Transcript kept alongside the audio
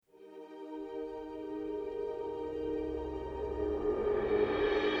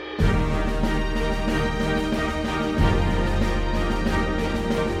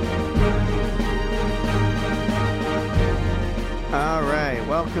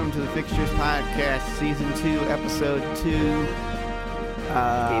welcome to the Fixtures Podcast, Season 2, Episode 2.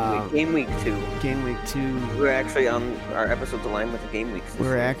 Game week 2. Game Week 2. We're actually on our episodes aligned with the game weeks.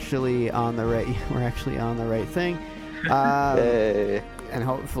 We're actually on the right thing. Hey. And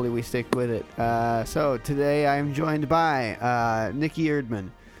hopefully we stick with it. So today I'm joined by Nikki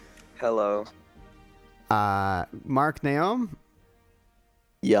Erdman. Hello. Mark Naom.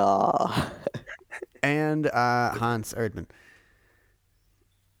 Yeah. And Hans Erdman.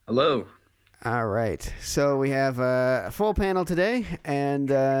 Hello. All right. So we have a full panel today, and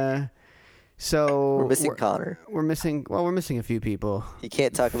so We're missing Connor. We're missing a few people. You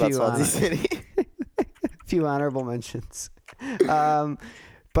can't talk about Swansea City. A few honorable mentions.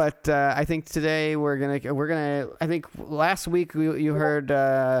 But I think today we're gonna. I think last week you heard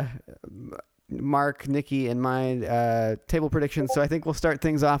Mark, Nikki, and my table predictions. So I think we'll start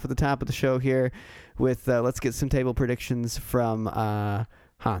things off at the top of the show here with let's get some table predictions from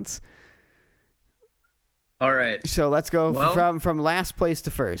Hans. All right. So let's go from last place to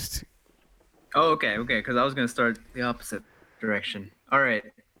first. Oh, okay, because I was going to start the opposite direction. All right.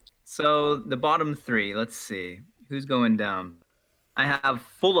 So the bottom three, let's see. Who's going down? I have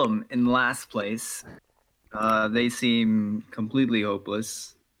Fulham in last place. They seem completely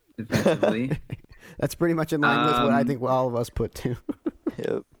hopeless defensively. That's pretty much in line with what I think all of us put to.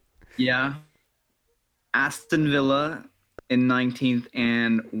 Yep. Yeah. Aston Villa in 19th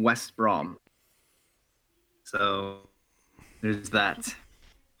and West Brom. So there's that.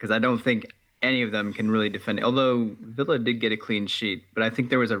 Because I don't think any of them can really defend it. Although Villa did get a clean sheet, but I think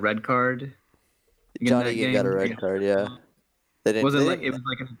there was a red card. Johnny got a red card, yeah. It was like in the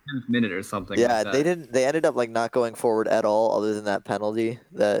 10th minute or something. Yeah, like they didn't. They ended up not going forward at all, other than that penalty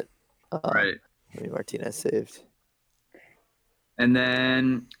that right. Martinez saved. And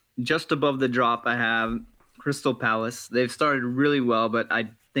then just above the drop, I have Crystal Palace. They've started really well, but I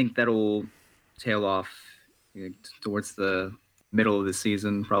think that'll tail off towards the middle of the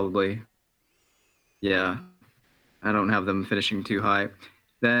season, probably. Yeah, I don't have them finishing too high.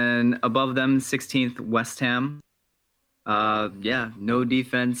 Then above them, 16th, West Ham. No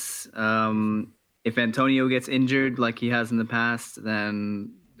defense. If Antonio gets injured like he has in the past,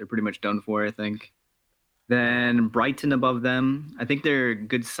 then they're pretty much done for, I think. Then Brighton above them. I think they're a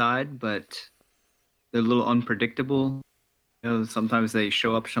good side, but they're a little unpredictable. Sometimes they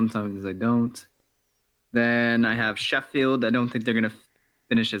show up, sometimes they don't. Then I have Sheffield. I don't think they're going to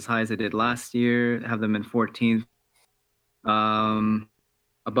finish as high as they did last year. I have them in 14th.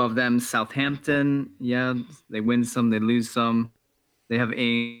 Above them, Southampton. Yeah, they win some, they lose some. They have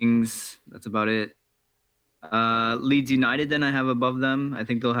Ings. That's about it. Leeds United, then I have above them. I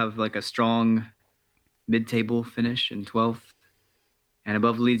think they'll have a strong mid-table finish in 12th. And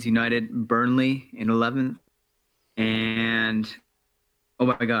above Leeds United, Burnley in 11th. And, oh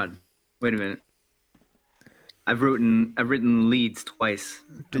my God, wait a minute. I've written Leeds twice.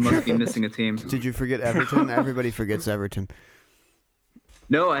 I must be missing a team. Did you forget Everton? Everybody forgets Everton.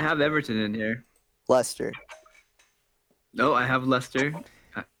 No, I have Everton in here. Leicester. No, I have Leicester.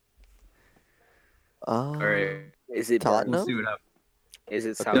 All right. Is it Tottenham? We'll see what happens. Is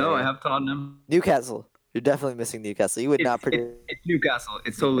it No, I have Tottenham. Newcastle. You're definitely missing Newcastle. You would not predict. It's Newcastle.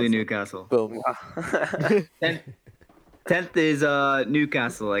 It's totally Newcastle. Boom. 10th is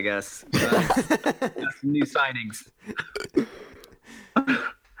Newcastle, I guess. That's some new signings.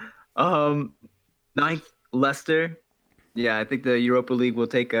 9th, Leicester. Yeah, I think the Europa League will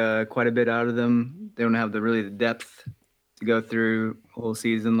take quite a bit out of them. They don't have the depth to go through a whole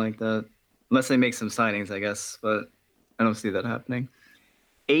season like that. Unless they make some signings, I guess. But I don't see that happening.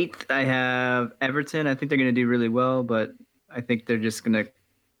 8th, I have Everton. I think they're going to do really well, but I think they're just going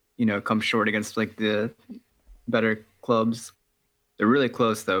to, come short against the better clubs. They're really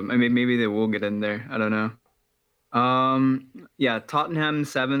close, though. I mean, maybe they will get in there. I don't know. Tottenham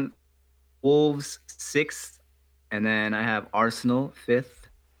 7th, Wolves 6th, and then I have Arsenal 5th.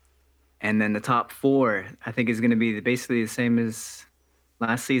 And then the top 4, I think, is going to be basically the same as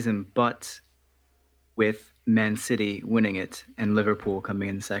last season, but with Man City winning it and Liverpool coming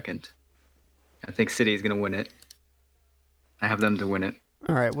in second. I think City is going to win it. I have them to win it.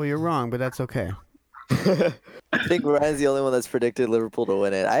 All right. Well, you're wrong, but that's okay. I think Ryan's the only one that's predicted Liverpool to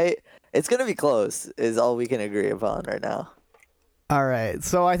win it. It's going to be close, is all we can agree upon right now. All right,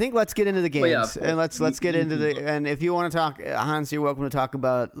 so I think let's get into the games, Well, and let's get into the. And if you want to talk, Hans, you're welcome to talk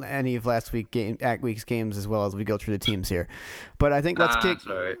about any of last week's games as well as we go through the teams here. But I think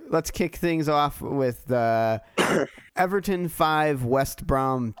let's kick things off with Everton 5, West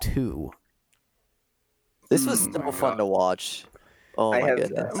Brom 2. This was so fun to watch. Oh my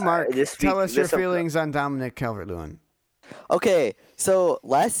goodness. Mark, tell us your feelings on Dominic Calvert-Lewin. Okay, so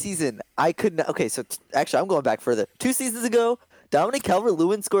last season I couldn't. Okay, so actually I'm going back further. 2 seasons ago, Dominic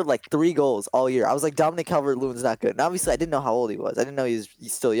Calvert-Lewin scored like 3 goals all year. I was like, Dominic Calvert-Lewin's not good. And obviously I didn't know how old he was. I didn't know he's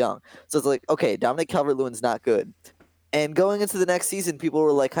still young. So it's like, okay, Dominic Calvert-Lewin's not good. And going into the next season, people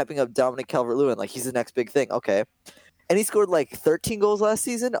were like hyping up Dominic Calvert-Lewin like he's the next big thing. Okay, and he scored like 13 goals last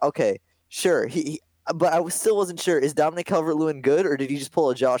season. Okay, sure. But I still wasn't sure. Is Dominic Calvert-Lewin good, or did he just pull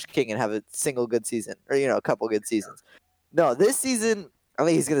a Josh King and have a single good season, or a couple good seasons? No, this season I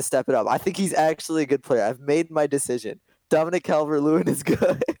think he's gonna step it up. I think he's actually a good player. I've made my decision. Dominic Calvert-Lewin is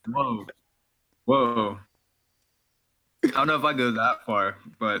good. Whoa. I don't know if I go that far,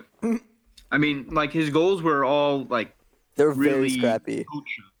 but I mean, like his goals were all like They're really very scrappy.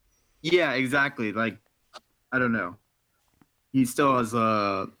 kosher. Yeah, exactly. Like I don't know. He still has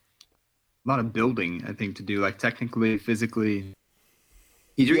a lot of building, I think, to do. Like technically, physically,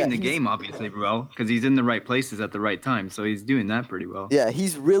 he's reading the game obviously well because he's in the right places at the right time. So he's doing that pretty well. Yeah,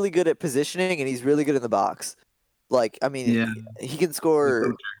 he's really good at positioning and he's really good in the box. Like, I mean, he can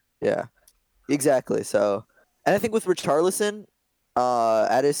score. Yeah, exactly. So, and I think with Richarlison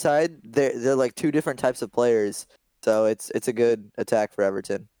at his side, they're like 2 different types of players. So it's a good attack for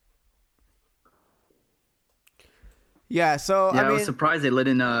Everton. Yeah, so I was surprised they let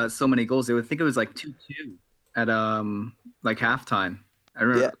in so many goals. They would think it was like 2-2 at like halftime. I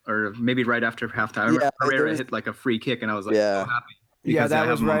remember, or maybe right after halftime. I remember Herrera hit like a free kick, and I was like, so happy. Yeah, that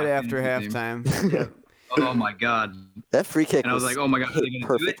was right after halftime. Oh my god, that free kick! And I was like, oh my god, are they gonna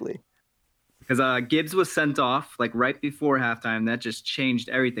perfectly. Because Gibbs was sent off like right before halftime. That just changed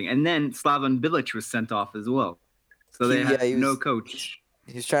everything. And then Slaven Bilic was sent off as well. So they had no coach.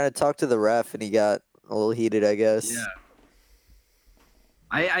 He was trying to talk to the ref, and he got a little heated, I guess. Yeah.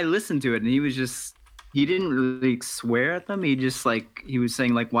 I listened to it, and he didn't really swear at them. He just he was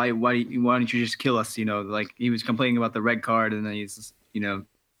saying like, why don't you just kill us? Like he was complaining about the red card, and then he's just, he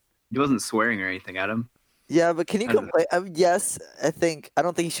wasn't swearing or anything at him. Yeah, but can you complain? Yes, I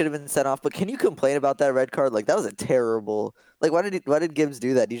don't think he should have been sent off. But can you complain about that red card? Like that was a terrible. Like why did Gibbs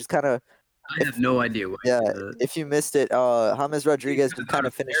do that? He just kind of. I have no idea why. Yeah, if you missed it, James Rodriguez just kind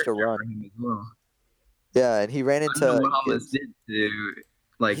of finished a run. Well. Yeah, and he ran into. I don't know what James did to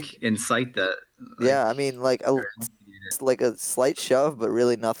incite that. Yeah, I mean like a slight shove, but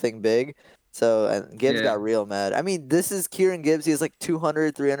really nothing big. So and Gibbs got real mad. I mean, this is Kieran Gibbs. He has like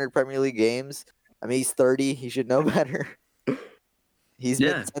 200, 300 Premier League games. I mean, he's 30. He should know better. He's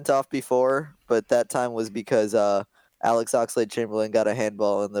been sent off before, but that time was because Alex Oxlade-Chamberlain got a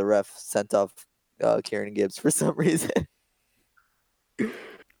handball and the ref sent off Kieran Gibbs for some reason.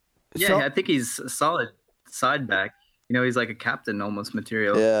 Yeah, I think he's a solid side back. He's like a captain almost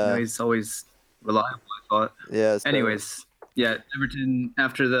material. Yeah. He's always reliable, I thought. Yeah. Anyways, Everton,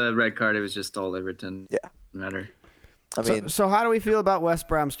 after the red card, it was just all Everton. Yeah. Matter. I mean, so how do we feel about West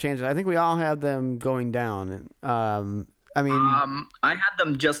Brom's changes? I think we all have them going down. I had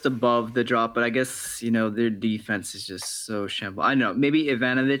them just above the drop, but I guess their defense is just so shambles. I know maybe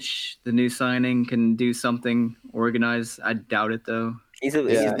Ivanovic, the new signing, can do something organized. I doubt it though. He's a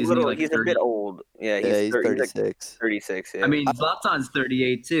bit old. Yeah, he's 36. 36. Yeah. I mean, Zlatan's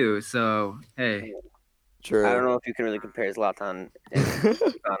 38 too. So hey. True. I don't know if you can really compare Zlatan and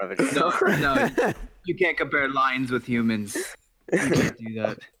Ivanovic. No, you can't compare lions with humans. You can't do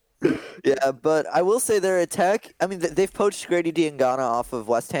that. Yeah, but I will say their attack. I mean, they've poached Grady Diangana off of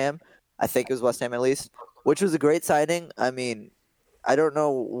West Ham. I think it was West Ham at least, which was a great signing. I mean, I don't know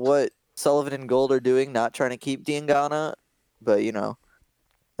what Sullivan and Gold are doing, not trying to keep Diangana, but it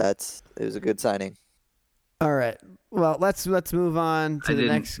was a good signing. All right. Well, let's move on to the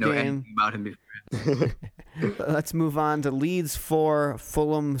next game. I didn't know anything about him before. Let's move on to Leeds 4,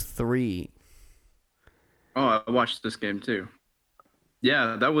 Fulham 3. Oh, I watched this game too.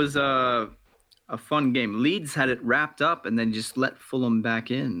 Yeah, that was a fun game. Leeds had it wrapped up and then just let Fulham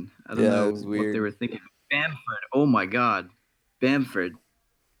back in. I don't know what they were thinking. Bamford, oh my God. Bamford.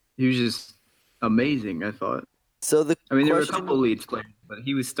 He was just amazing, I thought. So there were a couple Leeds players, but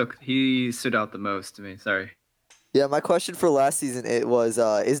he stood out the most to me. Sorry. Yeah, my question for last season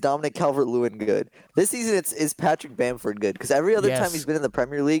is Dominic Calvert-Lewin good? This season is Patrick Bamford good? Because every other time he's been in the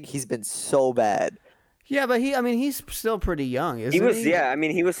Premier League, he's been so bad. Yeah, but he's still pretty young, isn't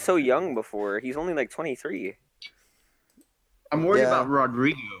he? He was so young before. He's only like 23. I'm worried about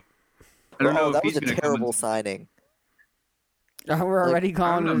Rodrigo. I don't know if that he's was a terrible signing. We're already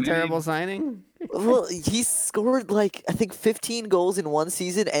calling it a terrible signing? Well, he scored I think 15 goals in one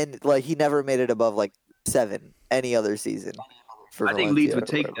season, and he never made it above 7 any other season. I think Leeds would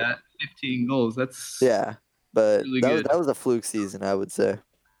take that 15 goals. That's but really that was a fluke season, I would say.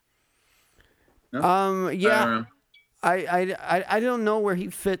 Yeah. I don't know where he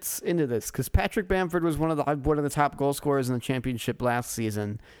fits into this because Patrick Bamford was one of the top goal scorers in the championship last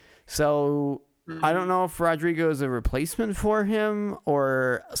season. So I don't know if Rodrigo is a replacement for him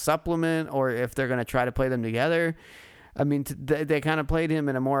or a supplement, or if they're going to try to play them together. I mean, they kind of played him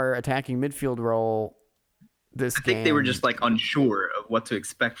in a more attacking midfield role this game. I think they were just like unsure of what to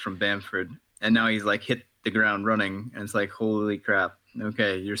expect from Bamford, and now he's like hit the ground running, and it's like, holy crap!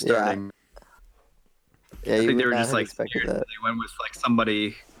 Okay, you're starting. Yeah, I think they were just like scared. They went with like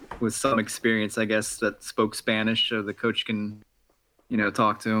somebody with some experience, I guess, that spoke Spanish, so the coach can,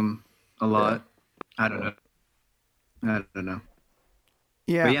 talk to him a lot. Yeah. I don't know.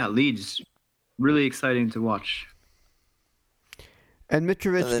 Yeah. But yeah, Leeds, really exciting to watch. And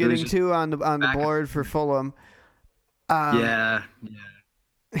Mitrovic getting 2 on the board for Fulham. Yeah.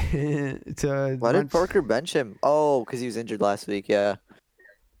 Why did Parker bench him? Oh, because he was injured last week. Yeah.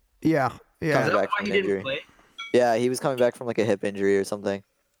 Yeah. Is that why he didn't play? Yeah, he was coming back from like a hip injury or something.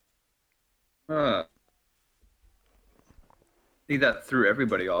 I think that threw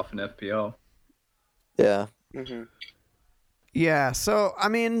everybody off in FPL. Yeah. Mm-hmm. Yeah. So I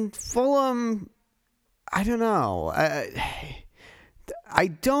mean, Fulham. I don't know. I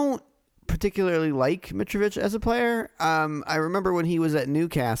don't particularly like Mitrovic as a player. I remember when he was at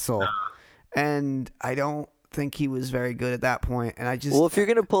Newcastle, and I don't think he was very good at that point. And well, if you're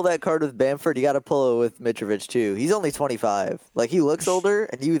gonna pull that card with Bamford, you got to pull it with Mitrovic too. He's only 25. Like, he looks older,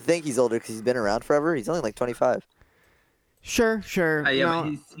 and you would think he's older because he's been around forever. He's only like 25. Sure. Yeah, but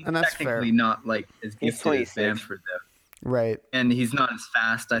he's and that's technically fair. not like as gifted as Bamford though. Right. And he's not as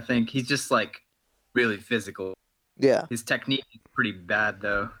fast. I think he's just like really physical. Yeah. His technique is pretty bad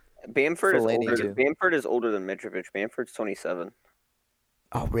though. Bamford is older than Mitrovic. Bamford's 27.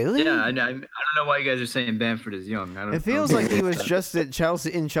 Oh, really? Yeah, I don't know why you guys are saying Bamford is young. It feels like he was just at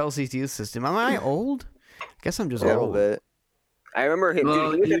Chelsea's youth system. Am I old? I guess I'm just a old. little bit. I remember him.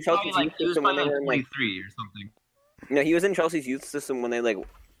 Well, he was in Chelsea's youth system when they were in 23 or something. No, he was in Chelsea's youth system when they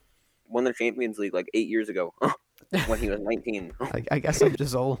won the Champions League 8 years ago. When he was 19. I guess I'm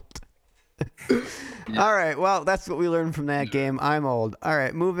just old. Yeah. All right, well, that's what we learned from that game. I'm old. All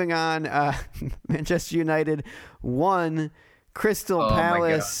right, moving on. Manchester United 1, Crystal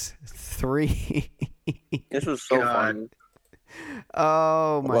Palace 3. This was so fun.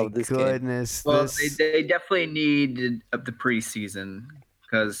 Oh my goodness! Well, they definitely needed the preseason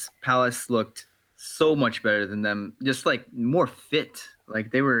because Palace looked so much better than them, just more fit.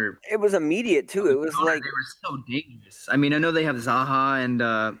 They were. It was immediate too. It was they were so dangerous. I mean, I know they have Zaha and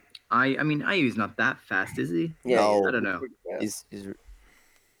Ayu's not that fast, is he? Yeah, no, I don't know. Is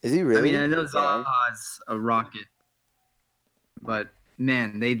he really? I mean, I know Zaha's a rocket, but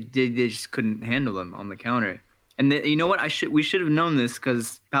man, they just couldn't handle him on the counter. And you know what? We should have known this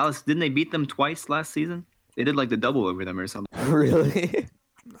because Palace, didn't they beat them twice last season? They did the double over them or something. Really?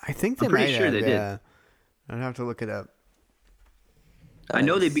 I think they I'm pretty sure they did. I'd have to look it up. I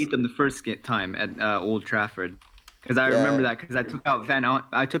know they beat them the first time at Old Trafford because I remember that because I took out Van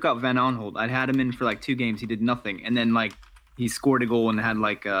Aanholt. I had him in for 2 games. He did nothing, and then he scored a goal and had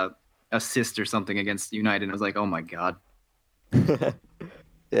a assist or something against United. I was like, oh my god.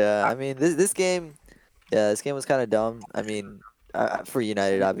 Yeah, I mean this game. Yeah, this game was kind of dumb. I mean, for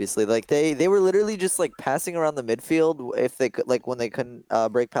United, obviously, they were literally just passing around the midfield. If they could, when they couldn't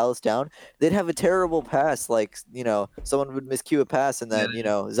break Palace down, they'd have a terrible pass. Someone would miscue a pass, and then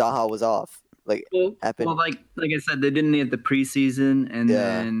Zaha was off. Happened. Well, like I said, they didn't need the preseason, and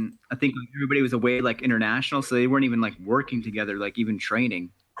then I think everybody was away international, so they weren't even working together, even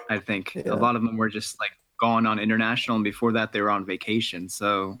training. I think a lot of them were just gone on international, and before that they were on vacation.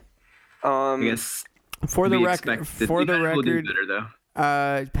 So I guess. For the record,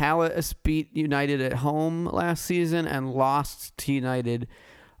 Palace beat United at home last season and lost to United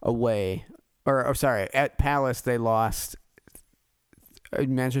away. At Palace they lost.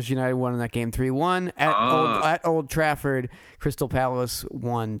 Manchester United won in that game 3-1. At Old Trafford, Crystal Palace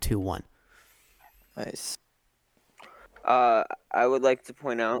won 2-1. Nice. I would like to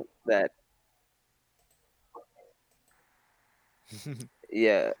point out that.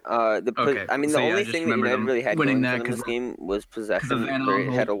 Yeah. The only thing that United really had going for them in this game was possession. They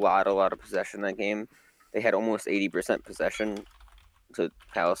had a lot of possession in that game. They had almost 80% possession to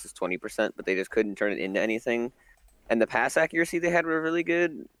Palace's 20%, but they just couldn't turn it into anything. And the pass accuracy they had were really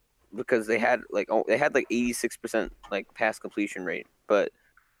good because they had 86% pass completion rate, but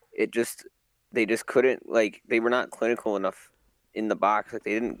they just couldn't they were not clinical enough in the box.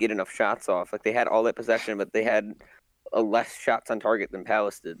 They didn't get enough shots off. They had all that possession, but they had less shots on target than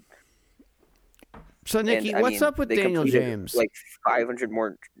Palace did. So Nikki, what's up with Daniel James? Like 500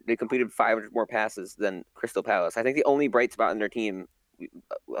 more. They completed 500 more passes than Crystal Palace. I think the only bright spot in their team,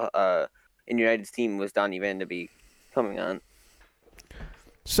 in United's team, was Donny Van de Beek coming on.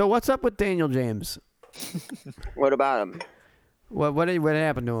 So what's up with Daniel James? What about him? What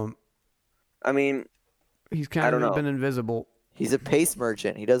happened to him? I mean, he's kind of been invisible. He's a pace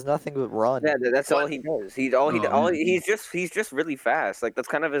merchant. He does nothing but run. Yeah, that's all he does. He's just really fast. Like that's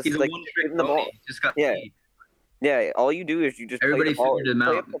kind of his he's like hitting the ball. Just got paid. Yeah, all you do is you just everybody play the ball. figured him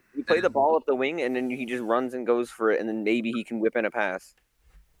out. You play the ball up the wing, and then he just runs and goes for it, and then maybe he can whip in a pass.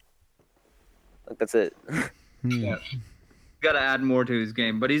 Like that's it. Yeah, got to add more to his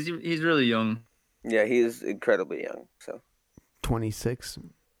game, but he's really young. Yeah, he is incredibly young. So 26.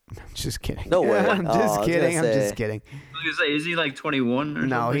 Just kidding. No way. I'm just kidding. I'm just kidding. I was gonna say, is he like 21 or no,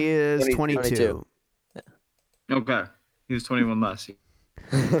 something? He is 22. Okay. He was 21 last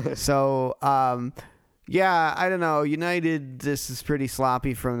year. So, yeah, I don't know. United, this is pretty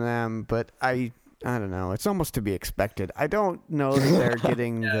sloppy from them, but I don't know. It's almost to be expected. I don't know that they're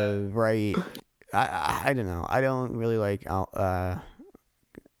getting the right. I don't know. I don't really like Ole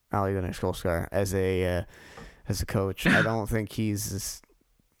Gunnar Solskjaer as a coach. I don't think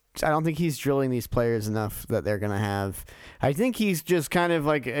he's drilling these players enough that they're gonna have. I think he's just kind of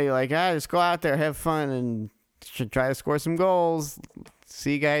like just go out there, have fun, and try to score some goals.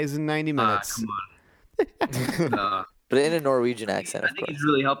 See you guys in 90 minutes. Come on. But in a Norwegian accent. I think he's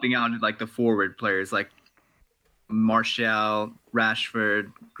really helping out like the forward players like Martial,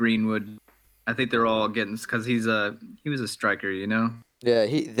 Rashford, Greenwood. I think they're all getting because he was a striker, you know. Yeah,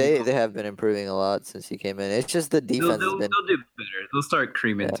 they have been improving a lot since he came in. It's just the defense. They'll do better. They'll start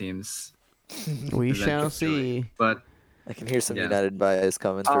creaming teams. We shall see. But I can hear some United bias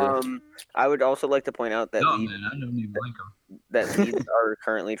coming through. I would also like to point out that Leeds, man, I don't even like them. That Leeds are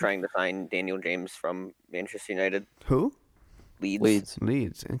currently trying to sign Daniel James from Manchester United. Who? Leeds.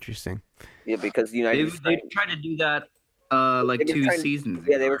 Interesting. Yeah, because United. They tried to do that like 2 seasons ago.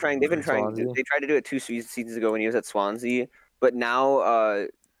 Yeah, they were trying. They've been trying. They tried to do it 2 seasons ago when he was at Swansea. But now,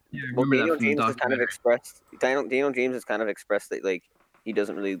 Daniel James has kind of expressed. Daniel James has kind of expressed that like he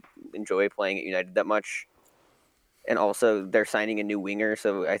doesn't really enjoy playing at United that much, and also they're signing a new winger,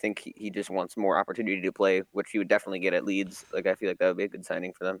 so I think he just wants more opportunity to play, which he would definitely get at Leeds. Like I feel like that would be a good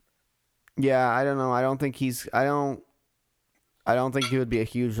signing for them. Yeah, I don't know. I don't think he would be a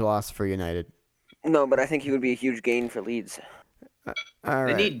huge loss for United. No, but I think he would be a huge gain for Leeds. All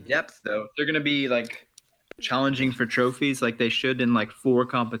right. They need depth though. They're gonna be like challenging for trophies like they should in like 4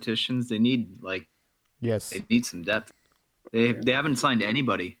 competitions. They need they need some depth. They haven't signed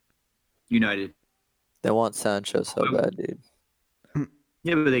anybody. United. They want Sancho so bad, dude.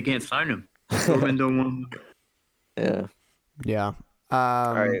 Yeah, but they can't sign him. Dortmund don't want him. Yeah.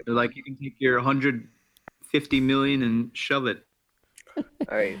 All right. They're like, you can take your 150 million and shove it. All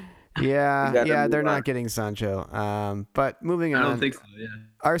right. Yeah, they're not getting Sancho. But moving on. I don't think so, yeah.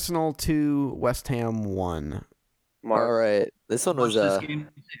 Arsenal 2, West Ham 1. All right. This one was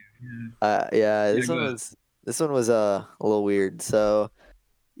this one was a little weird. So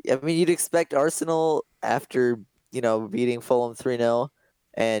I mean, you'd expect Arsenal after, beating Fulham 3-0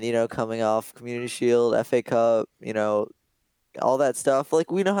 and, coming off Community Shield, FA Cup, all that stuff.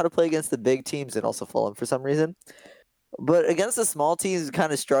 Like, we know how to play against the big teams and also Fulham for some reason. But against the small teams, we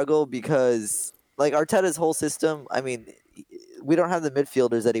kind of struggle because, like, Arteta's whole system, I mean, we don't have the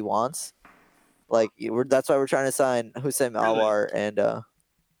midfielders that he wants. Like, that's why we're trying to sign Houssem Aouar and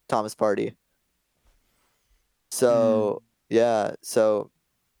Thomas Partey. So, so...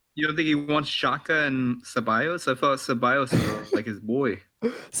 You don't think he wants Xhaka and Ceballos? I thought Ceballos was like his boy.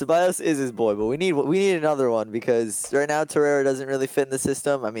 Ceballos is his boy, but we need another one because right now Torreira doesn't really fit in the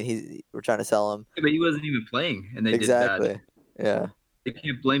system. I mean, we're trying to sell him. Yeah, but he wasn't even playing, and they did that. Yeah. You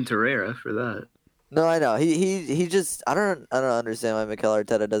can't blame Torreira for that. No, I know. He just I don't understand why Mikel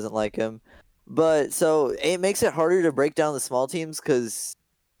Arteta doesn't like him. But so it makes it harder to break down the small teams because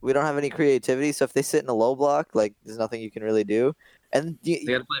we don't have any creativity. So if they sit in a low block, like there's nothing you can really do. And they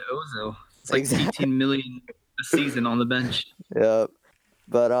got to play Ozil. It's like 18 million a season on the bench. Yep.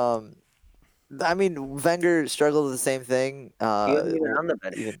 But I mean, Wenger struggled with the same thing. He wasn't even on the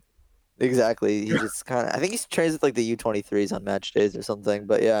bench. Exactly. He just kind of. I think he trains with like the U23s on match days or something.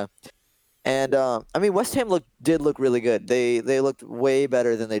 But yeah. And I mean, West Ham did look really good. They looked way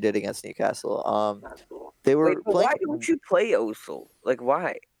better than they did against Newcastle. They were. Why don't you play Ozil? Like,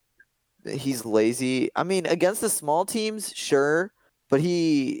 why? He's lazy. I mean, against the small teams, sure, but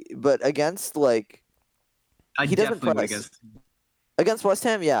against like he doesn't press. Against West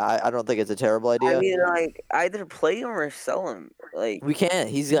Ham, yeah, I don't think it's a terrible idea. I mean, like, either play him or sell him. Like, we can't.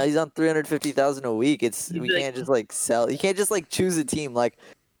 He's on $350,000 a week. We can't just like sell. You can't just like choose a team like,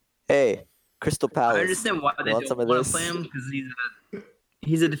 hey, Crystal Palace. I understand why they don't want to play him because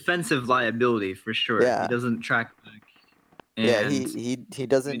he's a defensive liability for sure. Yeah. He doesn't track back. Yeah, he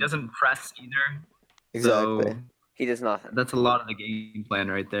doesn't. He doesn't press either. Exactly. So he does not. That's a lot of the game plan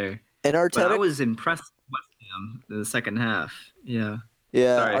right there. And Arteta, but I was impressed with West Ham in the second half. Yeah.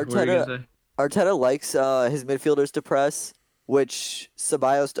 Yeah. Sorry, Arteta likes his midfielders to press, which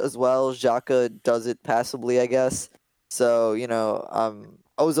Ceballos does well. Xhaka does it passably, I guess. So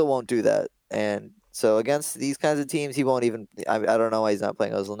Ozil won't do that, and so against these kinds of teams, he won't even. I don't know why he's not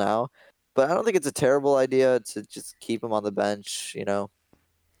playing Ozil now, but I don't think it's a terrible idea to just keep him on the bench. I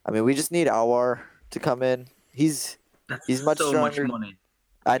mean, we just need Aouar to come in. He's much so stronger. Much money.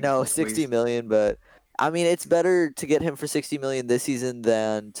 I know, 60 million, but I mean, it's better to get him for 60 million this season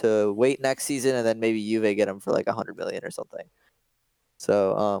than to wait next season and then maybe Juve get him for like 100 million or something.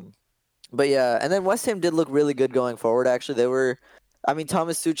 So, but yeah, and then West Ham did look really good going forward. Actually,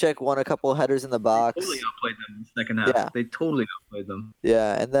 Thomas Souček won a couple headers in the box. They totally outplayed them in the second half. Yeah. They totally outplayed them.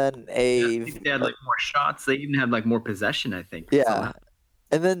 Yeah, and then I think they had like more shots. They even had like more possession, I think. Yeah.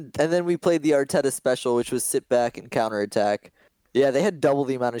 And then we played the Arteta special, which was sit back and counterattack. Yeah, they had double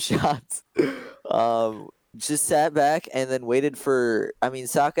the amount of shots. Just sat back and then waited for. I mean,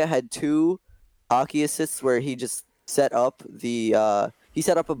 Saka had 2 hockey assists where he just set up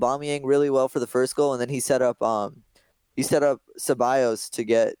Aubameyang really well for the first goal, and then he set up Ceballos to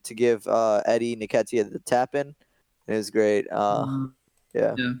give Eddie Nketiah the tap in. It was great.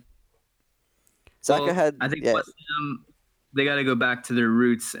 Yeah. Saka I think West Ham, they got to go back to their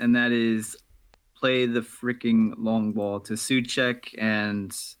roots, and that is play the freaking long ball to Souček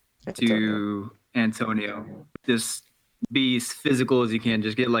and to Antonio. Just be as physical as you can.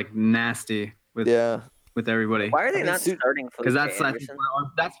 Just get like nasty with everybody. Why are they not starting? Because that's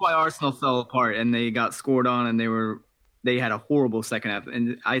why Arsenal fell apart and they got scored on and they had a horrible second half.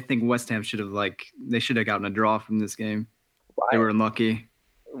 And I think West Ham should have gotten a draw from this game. Why? They were unlucky.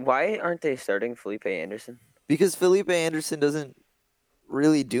 Why aren't they starting Felipe Anderson? Because Felipe Anderson doesn't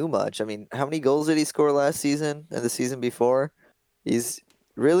really do much. I mean, how many goals did he score last season and the season before? He's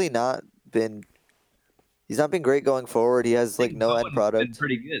really not been great going forward. He has like no end product. Been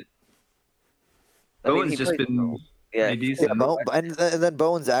pretty good. Bowen's just been decent. Yeah, and then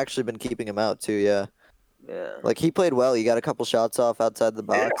Bowen's actually been keeping him out too. Yeah. Yeah. Like he played well. He got a couple shots off outside the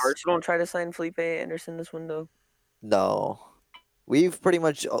box. Did Arsenal try to sign Felipe Anderson this window? No, we've pretty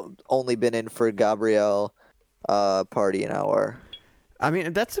much only been in for Gabriel, Partey, and Aouar. I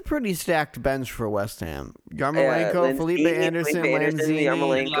mean, that's a pretty stacked bench for West Ham. Yarmolenko, Felipe Anderson, Lanzini,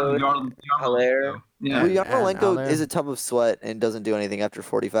 Yarmolenko, Haller. Yeah, Yarmolenko is a tub of sweat and doesn't do anything after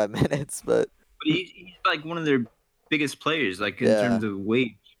 45 minutes, but he's like one of their biggest players, like in terms of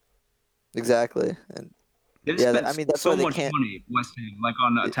wage. Exactly. And that's so much money, West Ham, like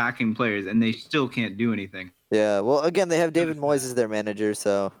on attacking players, and they still can't do anything. Yeah, well, again, they have David Moyes as their manager,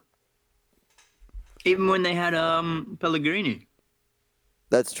 so even when they had Pellegrini.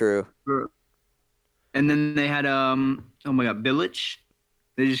 That's true. And then they had Bilic.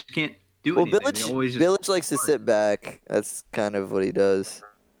 They just can't do anything. Bilic likes to sit back. That's kind of what he does.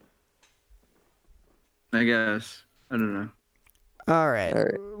 I guess. I don't know. All right.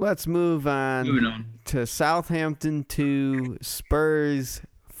 Let's move on. Moving on to Southampton 2, Spurs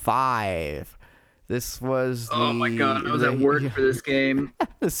 5. This was oh my god! I was at work for this game.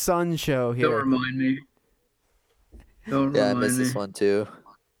 The Sun show here. Don't remind me. I missed this one too.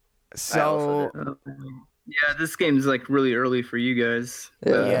 So yeah, this game's like really early for you guys.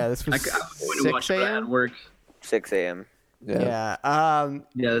 Yeah, this was 6 a.m. at work. 6 a.m. Yeah.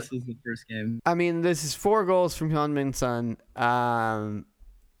 This was the first game. I mean, this is 4 goals from Heung-min Son.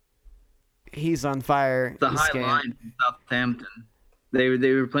 He's on fire. The high line from Southampton. They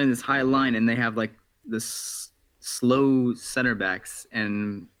were playing this high line, and they have like this slow center backs.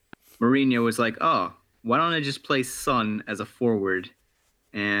 And Mourinho was like, "Oh, why don't I just play Son as a forward?"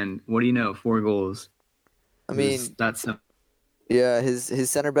 And what do you know? 4 goals. I mean, that's his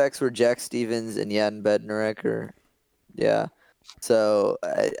center backs were Jack Stevens and Jan Bednarek. Yeah, so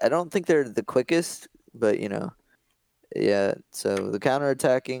I don't think they're the quickest, but yeah. So a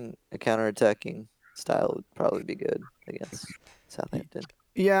counterattacking style would probably be good against Southampton.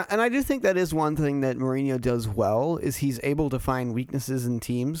 Yeah, and I do think that is one thing that Mourinho does well is he's able to find weaknesses in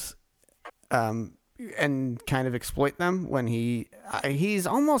teams, and kind of exploit them when he's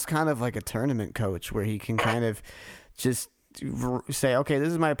almost kind of like a tournament coach where he can kind of just say, okay, this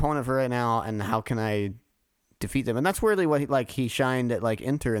is my opponent for right now, and how can I defeat them. And that's really what he shined at like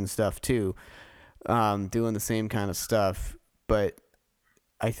Inter and stuff too, doing the same kind of stuff. But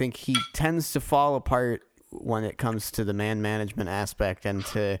I think he tends to fall apart when it comes to the man management aspect and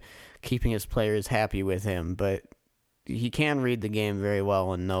to keeping his players happy with him. But he can read the game very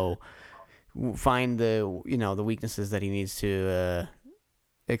well and find the the weaknesses that he needs to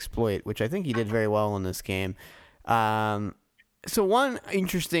exploit, which I think he did very well in this game. So one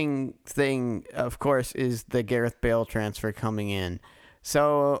interesting thing, of course, is the Gareth Bale transfer coming in.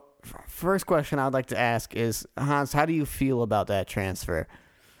 So first question I'd like to ask is, Hans, how do you feel about that transfer?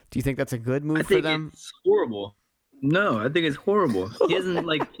 Do you think that's a good move for them? I think it's horrible. No, I think it's horrible. He hasn't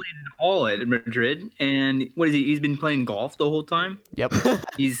played at all at Madrid, and what is he? He's been playing golf the whole time. Yep.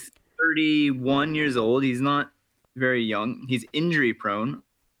 He's 31 years old. He's not very young. He's injury prone.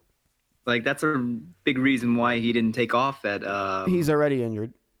 That's a big reason why he didn't take off at. He's already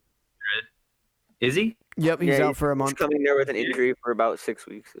injured. Is he? Yep, he's out for a month. He's coming there with an injury for about 6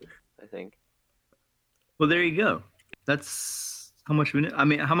 weeks, I think. Well, there you go. That's how much.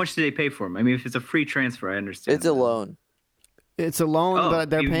 How much do they pay for him? If it's a free transfer, I understand. It's a loan. It's a loan, but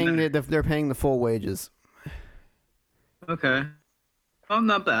they're paying the full wages. Okay. Oh,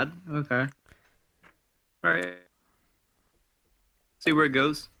 not bad. Okay. All right. See where it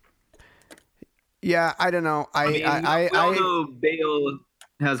goes. Yeah, I don't know. Although Bale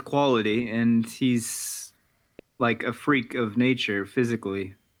has quality and he's like a freak of nature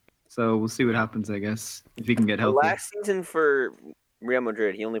physically, so we'll see what happens. I guess if he can get healthy. Last season for Real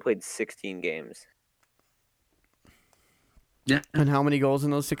Madrid, he only played 16 games. Yeah. And how many goals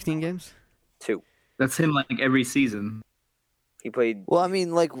in those 16 games? 2. That's him every season. He played. Well,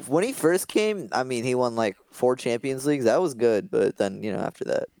 when he first came, he won 4 Champions Leagues. That was good, but then after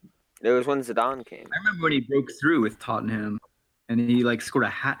that. There was when Zidane came. I remember when he broke through with Tottenham, and he scored a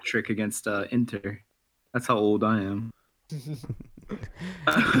hat trick against Inter. That's how old I am.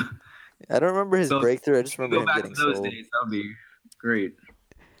 I don't remember his breakthrough. I just remember him getting sold. Go back to those days. That would be great.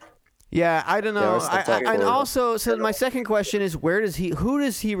 Yeah, I don't know. And also, so my second question is, who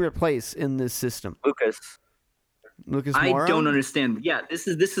does he replace in this system? Lucas Moura? I don't understand. Yeah, this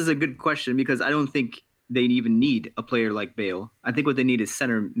is a good question because I don't think they even need a player like Bale. I think what they need is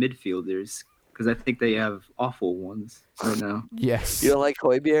center midfielders because I think they have awful ones right now. Yes. You don't like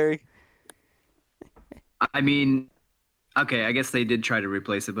Højbjerg? Okay, I guess they did try to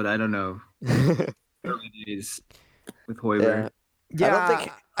replace it, but I don't know. Early days with Højbjerg. Yeah,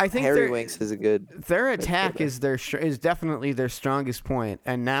 I think Harry Winks is a good. Their attack is definitely their strongest point,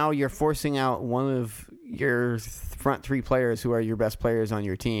 and now you're forcing out one of your front 3 players who are your best players on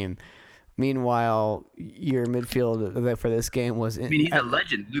your team. Meanwhile, your midfield for this game was. He's a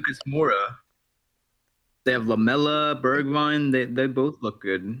legend, Lucas Moura. They have Lamela, Bergwijn. They both look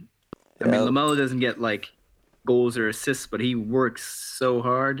good. Yeah. Lamela doesn't get goals or assists, but he works so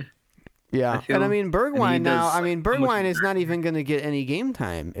hard. Yeah, and Bergwijn now. Bergwijn is not even going to get any game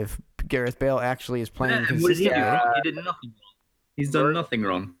time if Gareth Bale actually is playing consistently. He did nothing wrong. He's done nothing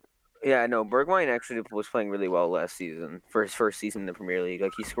wrong. Yeah, no, Bergwijn actually was playing really well last season for his first season in the Premier League.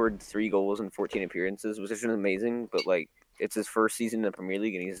 He scored 3 goals in 14 appearances, which is amazing. But it's his first season in the Premier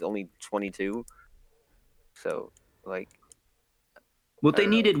League, and he's only 22. So what they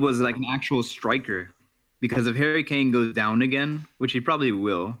needed was an actual striker, because if Harry Kane goes down again, which he probably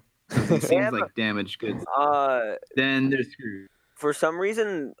will. He seems like damaged goods. Then they're screwed. For some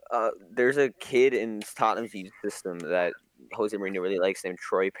reason, there's a kid in Tottenham's youth system that Jose Mourinho really likes named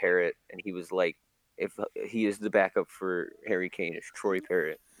Troy Parrott, and he was if he is the backup for Harry Kane, it's Troy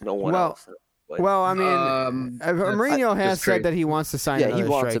Parrott. No one else. Mourinho has said that he wants to sign another striker. Yeah, he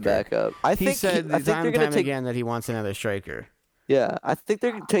wants a backup. He said time and time again that he wants another striker. Yeah, I think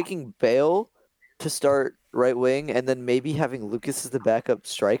they're taking Bale to start right wing, and then maybe having Lucas as the backup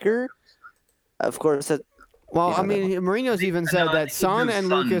striker. Of course, Mourinho's even said that Son and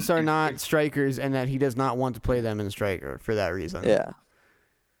Lucas are not strikers, and that he does not want to play them in striker for that reason. Yeah.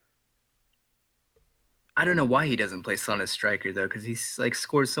 I don't know why he doesn't play Son as striker though, because he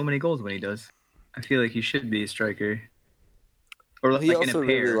scores so many goals when he does. I feel like he should be a striker. Or he also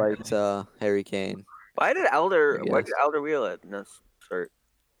really liked Harry Kane. Why did Alderweireld not start?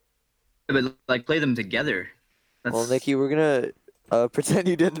 But play them together. Well, Nikki, we're gonna pretend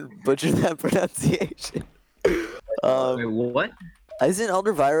you didn't butcher that pronunciation. Wait, what? Isn't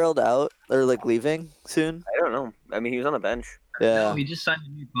Alderweireld out or leaving soon? I don't know. He was on the bench. Yeah. No, he just signed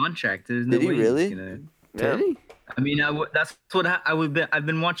a new contract. Did he really? Did he? That's what I've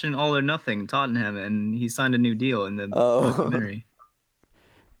been watching All or Nothing Tottenham, and he signed a new deal in the documentary.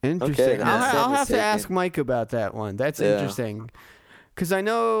 Interesting. Okay, I'll have to ask Mike about that one. That's interesting. Because I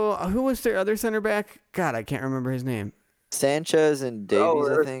know who was their other center back. God, I can't remember his name. Sanchez and Davies,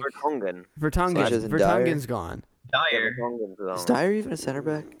 I think. Vertonghen's gone. Dyer. Is Dyer even a center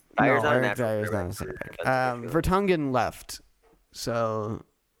back? Dyer's not a center back. Vertonghen left. So.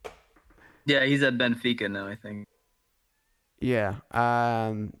 Yeah, he's at Benfica now, I think. Yeah.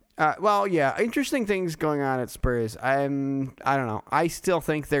 Well, yeah. Interesting things going on at Spurs. I don't know. I still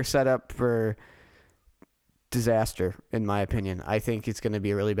think they're set up for disaster, in my opinion. I think it's going to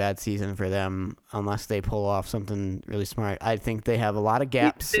be a really bad season for them unless they pull off something really smart. I think they have a lot of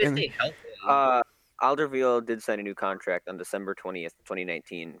gaps. Alderweireld did sign a new contract on December 20th,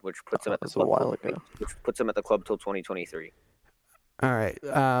 2019, which puts him at the club. A while ago. Which puts him at the club till 2023. All right.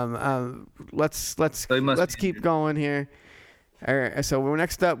 Let's keep going here. All right. So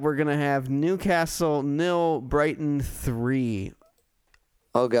next up, we're gonna have Newcastle 0, Brighton 3.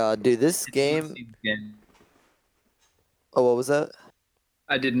 Oh God, dude, this game. Oh, what was that?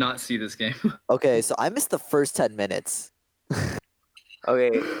 I did not see this game. Okay, so I missed the first 10 minutes.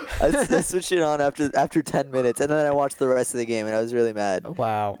 Okay. I switched it on after 10 minutes, and then I watched the rest of the game, and I was really mad.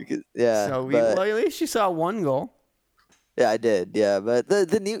 Wow. Yeah. So well, at least you saw one goal. Yeah, I did. Yeah, but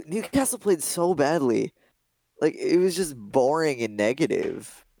the Newcastle played so badly. Like, it was just boring and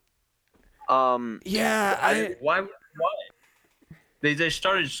negative. Yeah. Why? They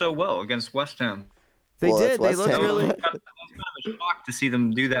started so well against West Ham. They did. They looked really. It was kind of a shock to see them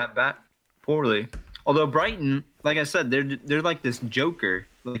do that poorly. Although Brighton, like I said, they're like this joker.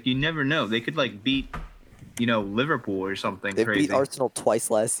 Like, you never know. They could like beat, Liverpool or something. They crazy. beat Arsenal twice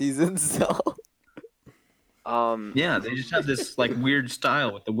last season. So. Yeah, they just have this like weird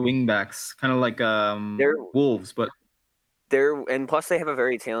style with the wing backs, kind of like Wolves, but. And plus they have a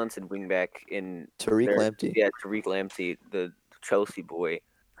very talented wing back in Tariq Lamptey. Yeah, Tariq Lamptey, the Chelsea boy.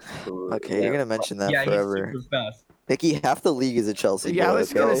 Okay, you're gonna mention that forever. He's super fast. Nicky, half the league is a Chelsea. Yeah, I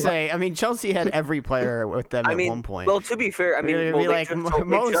was gonna say. I mean, Chelsea had every player with them at one point. Well, to be fair,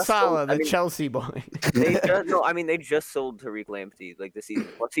 Mo Salah, the Chelsea boy. They just sold Tariq Lamptey like this season.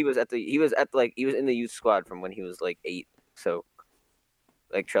 Once he was in the youth squad from when he was like 8, so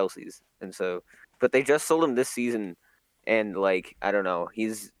like Chelsea's, and so, but they just sold him this season, and like I don't know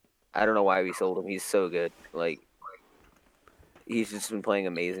why we sold him. He's so good, like. He's just been playing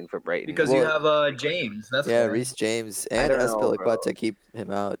amazing for Brighton. Because you have James. That's Reece James and Azpilicueta to keep him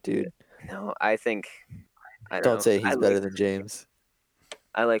out, dude. No, I think. Don't say he's better than James.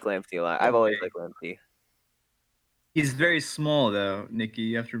 I like Lamptey a lot. I've always liked Lamptey. He's very small, though, Nicky.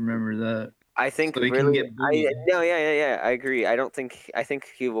 You have to remember that. I think so really. I agree. I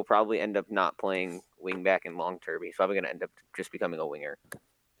think he will probably end up not playing wing back in long term. He's probably going to end up just becoming a winger.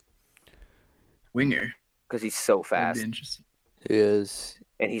 Winger. Because he's so fast. That'd be interesting. He is,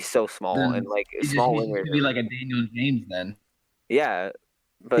 and he's so small, and like small wingers. He'd be like a Daniel James then. Yeah,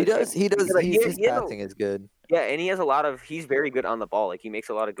 but he does. His passing is good. Yeah, and he has he's very good on the ball. Like he makes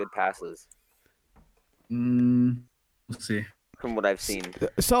a lot of good passes. We'll see. From what I've seen.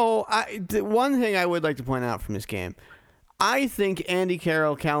 So one thing I would like to point out from this game, I think Andy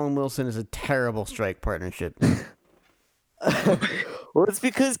Carroll, Callum Wilson is a terrible strike partnership. Well, it's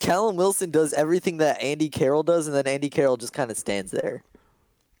because Callum Wilson does everything that Andy Carroll does, and then Andy Carroll just kind of stands there.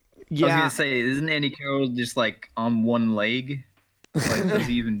 Yeah. I was going to say, isn't Andy Carroll just like on one leg? Like, does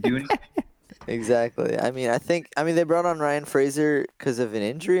he even do anything? Exactly. I mean, they brought on Ryan Fraser because of an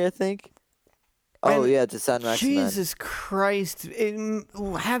injury, I think. Oh, yeah, to Saint-Maximin. Jesus Christ.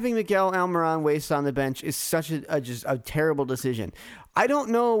 Having Miguel Almiron waste on the bench is such a terrible decision. I don't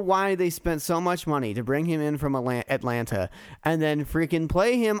know why they spent so much money to bring him in from Atlanta and then freaking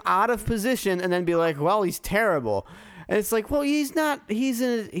play him out of position and then be like, well, he's terrible. And it's like, well, he's not.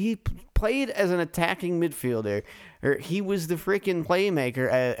 He played as an attacking midfielder. Or he was the freaking playmaker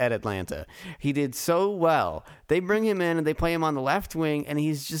at Atlanta. He did so well. They bring him in and they play him on the left wing, and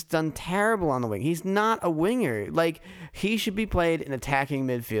he's just done terrible on the wing. He's not a winger. Like, he should be played in attacking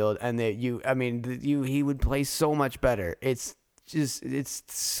midfield, and he would play so much better. It's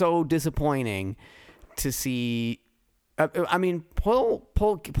so disappointing to see. I mean, pull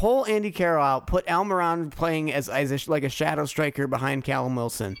Andy Carroll out, put Almiron playing as a shadow striker behind Callum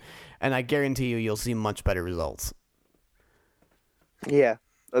Wilson, and I guarantee you'll see much better results. Yeah,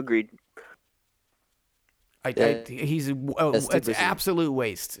 agreed. It's an absolute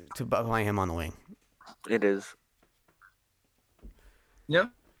waste to play him on the wing. It is. Yeah.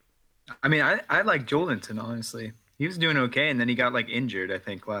 I mean, I like Joelinton, honestly. He was doing okay, and then he got like injured, I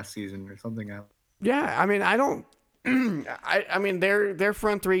think, last season or something else. Yeah, I mean, I don't. I mean, their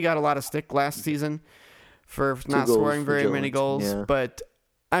front three got a lot of stick last season for not scoring very many goals. Yeah. But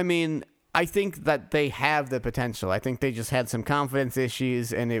I mean, I think that they have the potential. I think they just had some confidence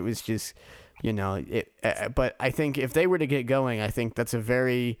issues, and it was just, but I think if they were to get going, I think that's a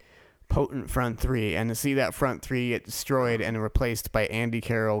very potent front three, and to see that front three get destroyed and replaced by Andy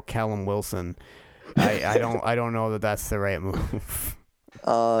Carroll, Callum Wilson, I don't know that that's the right move.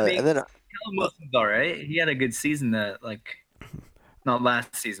 And then Callum Wilson's all right. He had a good season not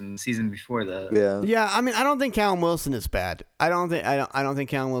last season, the season before that. Yeah. I mean, I don't think Callum Wilson is bad. I don't think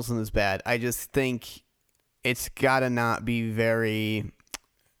Callum Wilson is bad. I just think it's gotta not be very.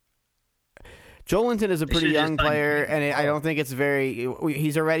 Joelinton is a pretty young player, and I don't think it's very.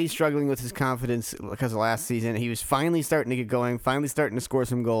 He's already struggling with his confidence because of last season. He was finally starting to get going, finally starting to score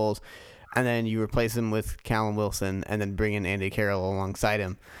some goals, and then you replace him with Callum Wilson, and then bring in Andy Carroll alongside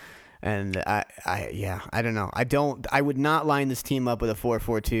him. And I don't know. I would not line this team up with a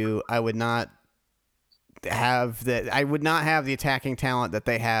 4-4-2. I would not have the attacking talent that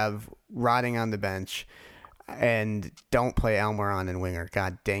they have rotting on the bench, and don't play Almiron and winger.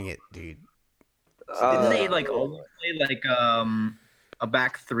 God dang it, dude. Didn't they always play a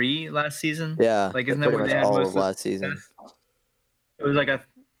back three last season? Yeah. Isn't that what they had all most of last season? It was a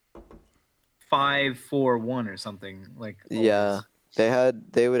 5-4-1 or something. Yeah.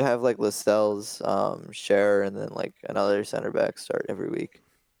 They would have Lascelles, Scherer, and then another center back start every week.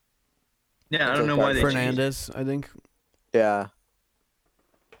 Yeah, I don't know why they Fernandez, I think. Yeah.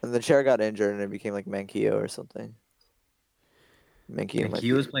 And then Scherer got injured and it became Manquillo or something.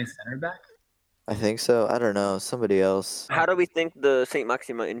 Manquillo was playing center back? I think so. I don't know. Somebody else. How do we think the St.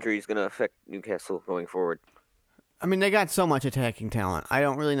 Maxima injury is going to affect Newcastle going forward? I mean, they got so much attacking talent. I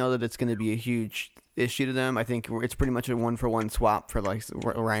don't really know that it's going to be a huge issue to them. I think it's pretty much a 1-for-1 swap for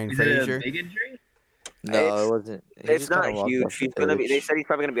Ryan Fraser. Is it a big injury? No, it wasn't. It's not huge. He's going to be. They said he's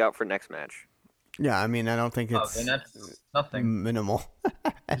probably going to be out for next match. Yeah, I mean, I don't think it's then that's nothing. Minimal.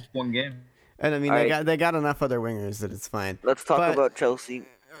 Just one game. And I mean, they got enough other wingers that it's fine. Let's talk about Chelsea.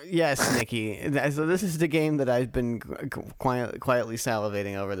 Yes, Nikki. So this is the game that I've been quietly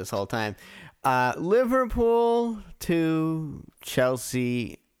salivating over this whole time. Liverpool 2,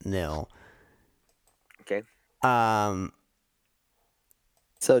 Chelsea 0. Okay.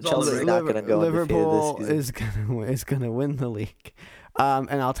 So Chelsea's not going to go Liverpool undefeated this season. is going to win the league,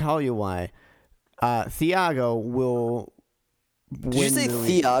 and I'll tell you why. Thiago will. Did you say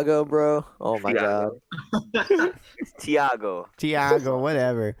Thiago, bro? Oh my god. It's Thiago. Thiago,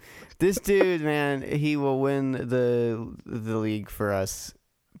 whatever. This dude, man, he will win the league for us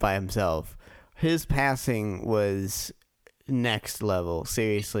by himself. His passing was next level.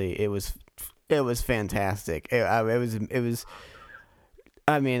 Seriously, it was fantastic. It was.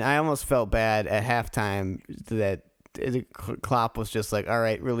 I mean, I almost felt bad at halftime that Klopp was just like, "All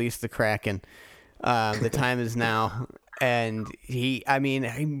right, release the Kraken. The time is now." And he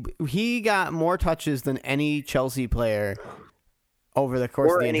got more touches than any Chelsea player over the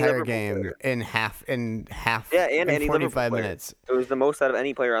course of the entire game in half. Yeah, and any 45 minutes. It was the most out of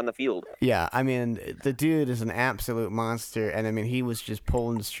any player on the field. Yeah, I mean, the dude is an absolute monster, and I mean, he was just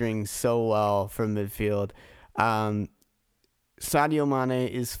pulling the strings so well from midfield. Sadio Mane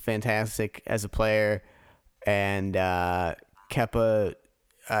is fantastic as a player, and Kepa.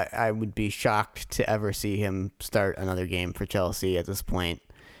 I would be shocked to ever see him start another game for Chelsea at this point.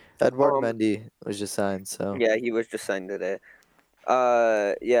 Edouard Mendy was just signed, so yeah, he was just signed today.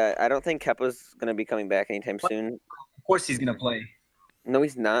 Yeah, I don't think Kepa's gonna be coming back anytime soon. Of course, he's gonna play. No,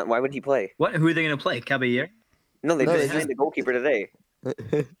 he's not. Why would he play? What? Who are they gonna play? Caballero? No, they just signed the goalkeeper today.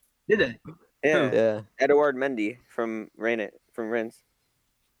 Did they? Yeah. Edouard Mendy from Rennes.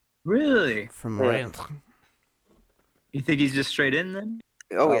 Really? From Rennes. You think he's just straight in then?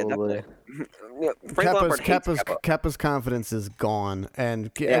 Oh Probably. Yeah, Kepa's confidence is gone, and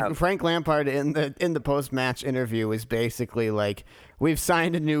Frank Lampard in the post match interview was basically like, "We've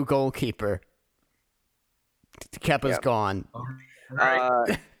signed a new goalkeeper. Kepa's gone."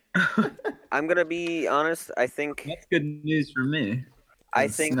 I'm gonna be honest. I think that's good news for me. I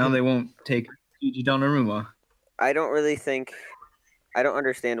think now they won't take Gigi Donnarumma. I don't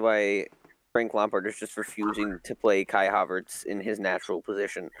understand why Frank Lampard is just refusing to play Kai Havertz in his natural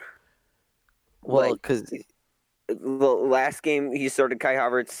position. Well, because the last game he started Kai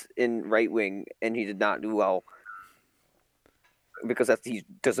Havertz in right wing, and he did not do well because he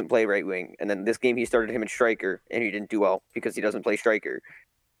doesn't play right wing. And then this game he started him in striker, and he didn't do well because he doesn't play striker.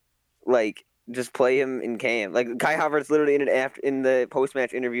 Just play him in Cam. Kai Havertz literally in the post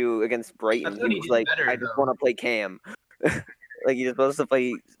match interview against Brighton, he was like, "I just want to play Cam." He's supposed to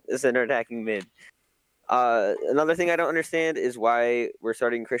play center attacking mid. Another thing I don't understand is why we're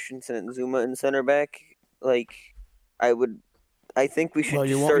starting Christensen and Zuma in center back. I I think we should. Well,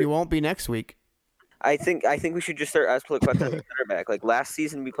 you won't be next week. I think we should just start Azpilicueta in center back. Like last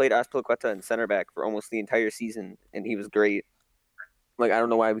season, we played Azpilicueta in center back for almost the entire season, and he was great. Like I don't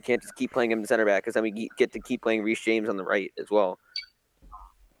know why we can't just keep playing him in center back, because then we get to keep playing Reece James on the right as well.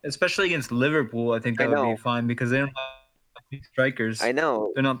 Especially against Liverpool, I think that would be fine because they don't have strikers. I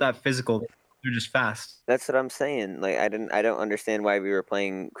know they're not that physical. They're just fast. That's what I'm saying. Like I don't understand why we were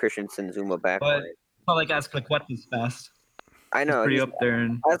playing Christensen, Zuma back. But it's not like Azpilicueta's fast. I know. He's pretty up there.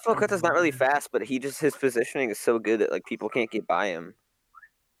 And Azpilicueta's not really fast, but his positioning is so good that like people can't get by him.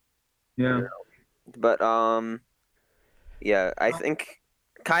 Yeah. But I think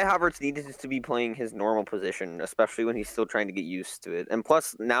Kai Havertz needed to be playing his normal position, especially when he's still trying to get used to it. And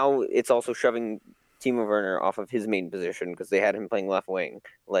plus, now it's also shoving Timo Werner off of his main position because they had him playing left wing.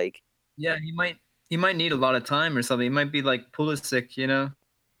 Like, yeah, he might need a lot of time or something. He might be like Pulisic, you know.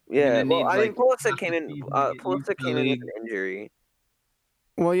 Yeah, well, I mean, Pulisic came in. Pulisic came in with an injury.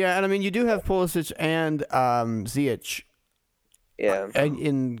 Well, yeah, and I mean, you do have Pulisic and Ziyech. Yeah,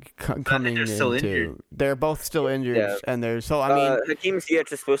 coming into. They're both still injured, and they're so. I mean, Hakim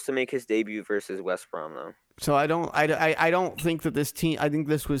Ziyech is supposed to make his debut versus West Brom, though. So I don't think that this team. I think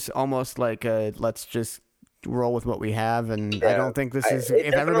this was almost like let's just roll with what we have, and I don't think this is.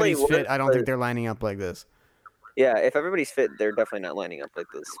 If everybody's fit, I don't think they're lining up like this. Yeah, if everybody's fit, they're definitely not lining up like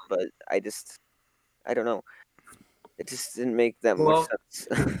this. But I don't know. It just didn't make that much sense.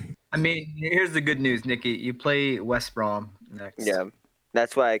 I mean, here's the good news, Nikki. You play West Brom next. Yeah,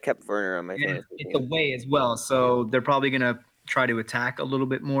 that's why I kept Werner on my fantasy team. It's away as well, so they're probably going to try to attack a little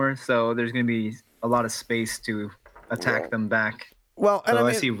bit more. So there's going to be a lot of space to attack them back. Well, and so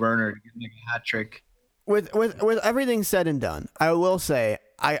I see Werner getting a hat trick. With everything said and done, I will say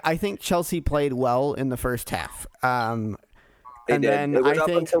I think Chelsea played well in the first half. And then it was up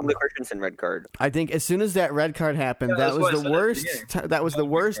until the Christensen red card. I think as soon as that red card happened, that was the worst. That was the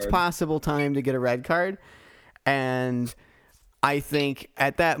worst possible time to get a red card, and I think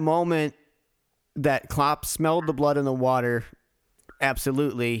at that moment that Klopp smelled the blood in the water.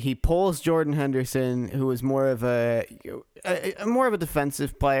 Absolutely, he pulls Jordan Henderson, who is more of a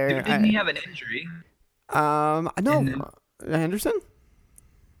defensive player. Didn't he have an injury? No, Henderson.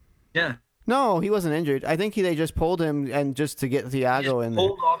 Yeah. No, he wasn't injured. I think they just pulled him and just to get Thiago in there.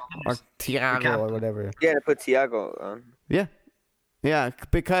 Or Thiago or whatever. Yeah, to put Thiago on. Yeah,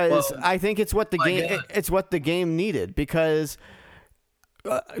 because I think it's what the game needed because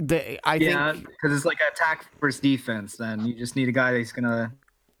I think because it's like attack versus defense. Then you just need a guy that's gonna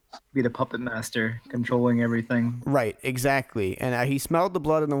be the puppet master, controlling everything. Right, exactly. And he smelled the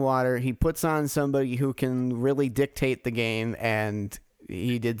blood in the water. He puts on somebody who can really dictate the game, and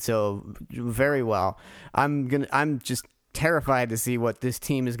he did so very well. I'm just terrified to see what this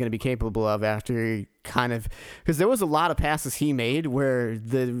team is going to be capable of after because there was a lot of passes he made where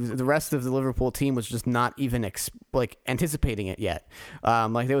the rest of the Liverpool team was just not even anticipating it yet.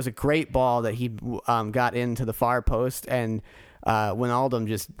 Like there was a great ball that he got into the far post, and Wijnaldum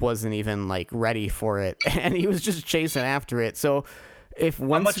just wasn't even like ready for it, and he was just chasing after it. So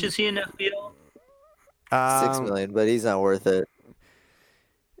how much is he in FPL? $6 million, but he's not worth it.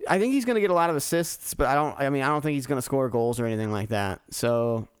 I think he's going to get a lot of assists, but I don't think he's going to score goals or anything like that.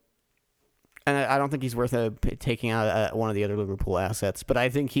 So, and I don't think he's worth taking out one of the other Liverpool assets. But I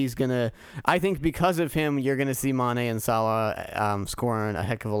think I think because of him, you're going to see Mane and Salah scoring a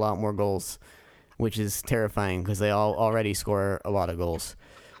heck of a lot more goals, which is terrifying because they all already score a lot of goals.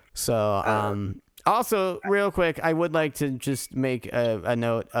 So, also real quick, I would like to just make a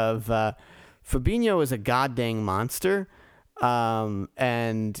note of Fabinho is a goddamn monster.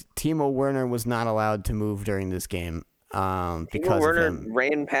 And Timo Werner was not allowed to move during this game because Timo Werner of him.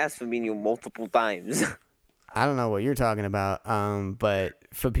 Ran past Fabinho multiple times. I don't know what you're talking about, but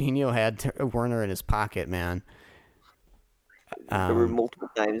Fabinho had Werner in his pocket, man. There were multiple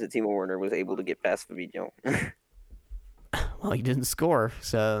times that Timo Werner was able to get past Fabinho. Well, he didn't score,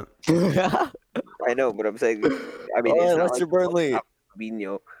 so. I know, but I'm saying, that's your Burnley.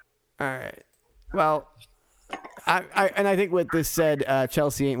 Fabinho. All right. Well. I think with this said,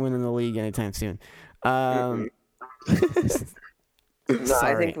 Chelsea ain't winning the league anytime soon. No,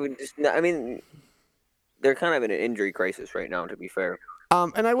 I think they're kind of in an injury crisis right now, to be fair.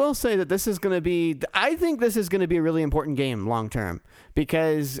 And I will say that this is going to be. I think this is going to be a really important game long term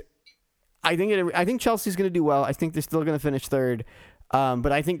because I think Chelsea's going to do well. I think they're still going to finish third,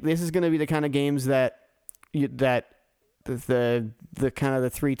 but I think this is going to be the kind of games that the kind of the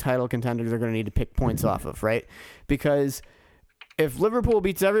three title contenders are going to need to pick points off of, right? Because if Liverpool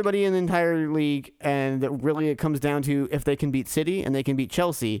beats everybody in the entire league, and really it comes down to if they can beat City and they can beat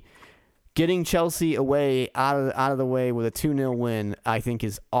Chelsea, getting Chelsea away out of the way with a 2-0 win, I think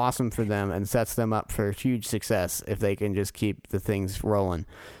is awesome for them and sets them up for huge success if they can just keep the things rolling.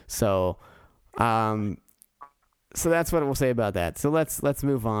 So, so that's what we'll say about that. So let's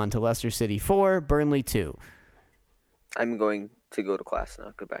move on to Leicester City 4, Burnley 2. I'm going to go to class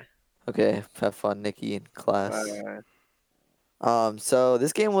now. Goodbye. Okay, have fun, Nikki, in class. So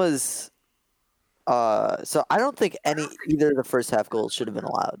this game was. So I don't think either of the first half goals should have been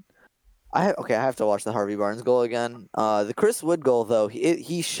allowed. I have to watch the Harvey Barnes goal again. The Chris Wood goal though,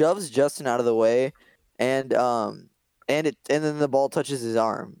 he shoves Justin out of the way, and then the ball touches his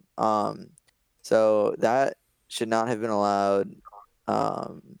arm. So that should not have been allowed,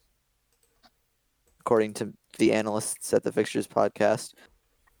 according to the analysts at the Fixtures podcast.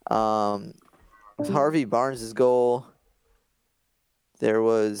 Harvey Barnes' goal. There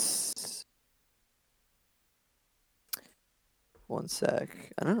was. One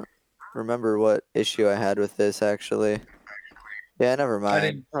sec. I don't remember what issue I had with this, actually. Yeah, never mind. I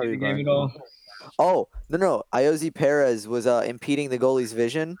didn't see the game at all. Oh, no. Iosi Perez was impeding the goalie's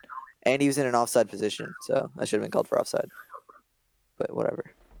vision, and he was in an offside position, so that should have been called for offside. But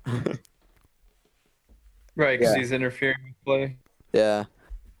whatever. Right, because he's interfering with play. Yeah.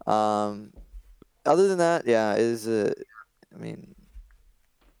 Other than that,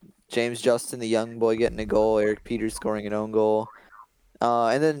 James Justin, the young boy, getting a goal. Eric Peters scoring an own goal.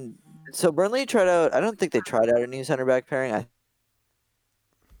 And then, so Burnley tried out. I don't think they tried out a new center back pairing. I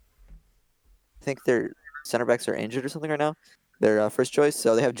think their center backs are injured or something right now. Their first choice.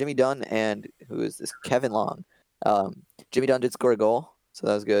 So they have Jimmy Dunn and who is this? Kevin Long. Jimmy Dunn did score a goal, so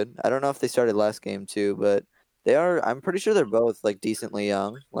that was good. I don't know if they started last game too, but they are. I'm pretty sure they're both like decently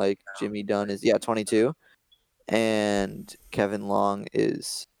young. Like Jimmy Dunn is 22, and Kevin Long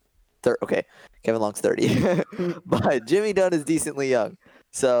is. Okay, Kevin Long's 30, but Jimmy Dunn is decently young,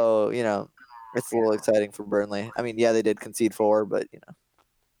 so it's a little exciting for Burnley. I mean, yeah, they did concede 4, but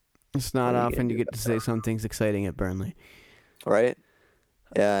it's not often you get to say something's exciting at Burnley, right?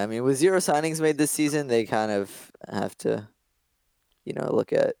 Yeah, I mean, with 0 signings made this season, they kind of have to,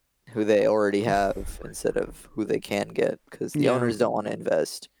 look at who they already have instead of who they can get because the owners don't want to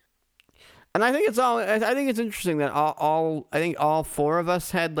invest. And I think it's interesting that all 4 of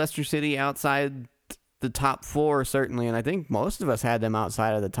us had Leicester City outside the top 4 certainly, and I think most of us had them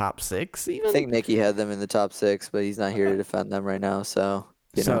outside of the top 6 even. I think Nicky had them in the top 6, but he's not here to defend them right now, so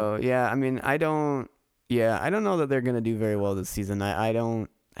yeah, I mean, I don't know that they're going to do very well this season. I don't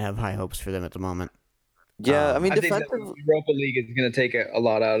have high hopes for them at the moment. Yeah, I mean, I think the Europa League is going to take a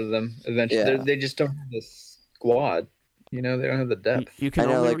lot out of them eventually. Yeah. They just don't have the squad. They don't have the depth. You can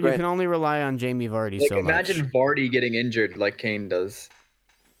only rely on Jamie Vardy so much. Imagine Vardy getting injured like Kane does,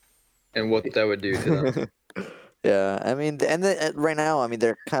 and what that would do to them. Yeah, I mean, right now, I mean,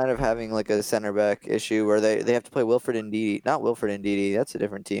 they're kind of having like a center back issue where they have to play Wilfred Ndidi. Not Wilfred Ndidi, that's a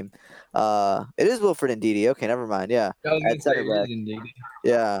different team. It is Wilfred Ndidi. Okay, never mind. Yeah, at center back.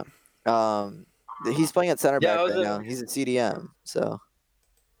 Yeah, he's playing at center back right now. He's at CDM, so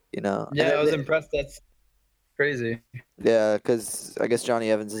Yeah, I was impressed. That's crazy. Yeah, because I guess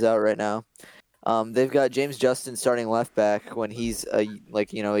Johnny Evans is out right now. They've got James Justin starting left back when he's a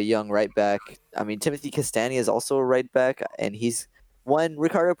young right back. I mean, Timothy Castagne is also a right back, and when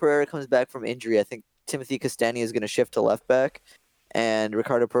Ricardo Pereira comes back from injury, I think Timothy Castagne is going to shift to left back, and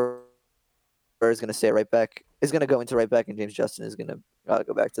Ricardo Pereira is going to stay at right back. Is going to go into right back, and James Justin is going to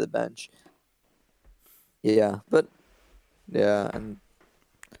go back to the bench. Yeah, and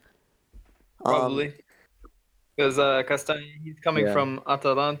probably. Because Castagne, he's coming from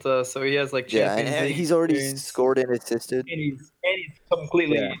Atalanta, so he has Champions League. And he's already scored and assisted. And he's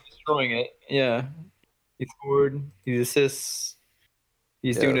completely destroying it. Yeah, he scored, he assists,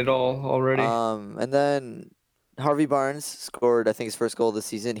 he's doing it all already. And then Harvey Barnes scored, I think, his first goal of the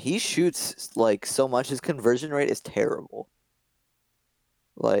season. He shoots so much; his conversion rate is terrible.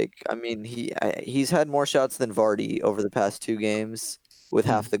 I mean, he's had more shots than Vardy over the past 2 games. With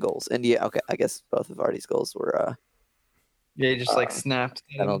half the goals. And I guess both of Vardy's goals were he just snapped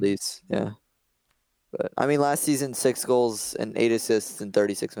penalties. Yeah. But I mean last season 6 goals and 8 assists in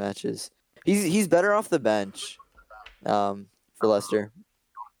 36 matches. He's better off the bench for Leicester.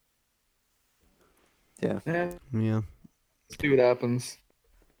 Yeah. Yeah. See what happens.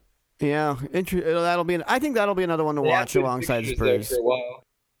 Yeah, I think that'll be another one to watch alongside Spurs. For a while.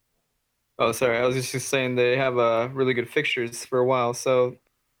 Oh, sorry. I was just saying they have really good fixtures for a while, so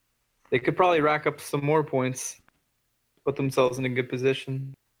they could probably rack up some more points, put themselves in a good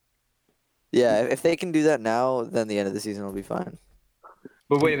position. Yeah, if they can do that now, then the end of the season will be fine.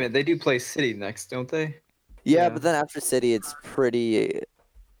 But wait a minute, they do play City next, don't they? Yeah, but then after City, it's pretty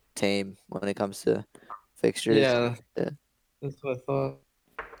tame when it comes to fixtures. Yeah. That's what I thought.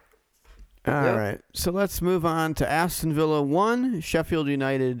 All right. So let's move on to Aston Villa 1, Sheffield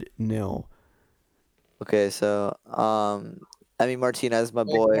United 0. Okay, so Emi Martinez, my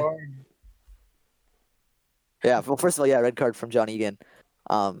boy. Yeah, well, first of all, red card from John Egan.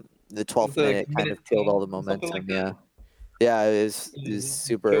 The 12th minute kind of killed all the momentum. Like it was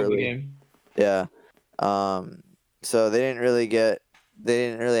super early. Yeah. So they didn't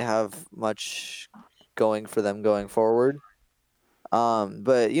really have much going for them going forward.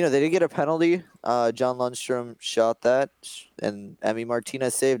 But they did get a penalty. John Lundstrom shot that, and Emi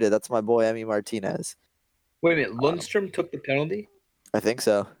Martinez saved it. That's my boy, Emi Martinez. Wait a minute, Lundstrom took the penalty? I think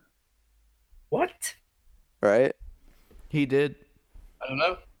so. What? Right? He did. I don't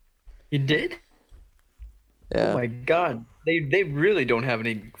know. He did? Yeah. Oh my God, they really don't have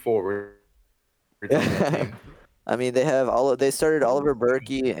any forward. I mean, they started Oliver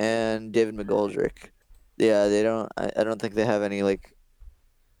Berkey and David McGoldrick. Yeah, they don't. I don't think they have any like.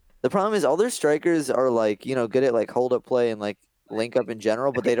 The problem is all their strikers are like good at like hold up play and like link up in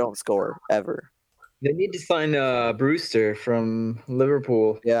general, but they don't score ever. They need to sign Brewster from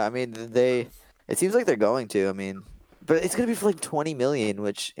Liverpool. Yeah, I mean It seems like they're going to. I mean, but it's gonna be for like 20 million,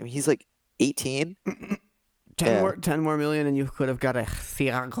 which he's like 18. 10 more million, and you could have got a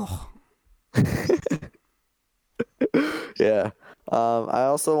Thiago. Yeah. I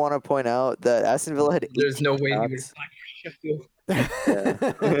also want to point out that Aston Villa had. There's no way he would sign for Sheffield.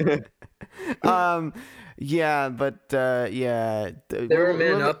 Yeah, but they were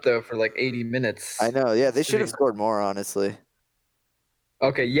man up though for like 80 minutes. I know. Yeah, they should have scored more, honestly.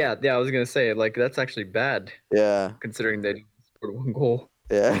 Okay, yeah. I was gonna say like that's actually bad. Yeah. Considering they scored 1 goal.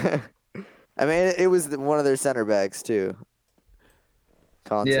 Yeah. I mean, it was one of their center backs too.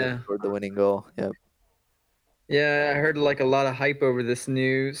 Conte scored the winning goal. Yep. Yeah, I heard like a lot of hype over this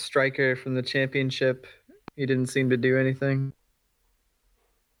new striker from the Championship. He didn't seem to do anything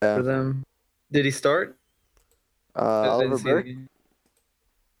for them. Did he start? Oliver Berg?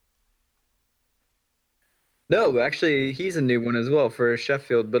 No, actually, he's a new one as well for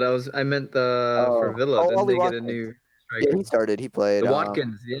Sheffield. But I meant for Villa. Didn't they get a new striker? Yeah, he started. He played.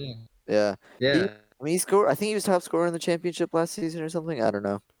 Watkins, Yeah. Yeah. He scored. I think he was top scorer in the Championship last season or something. I don't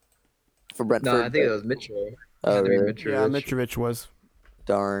know. For Brentford. No, I think it was Mitchell. Oh, really? Yeah, Mitrovic was.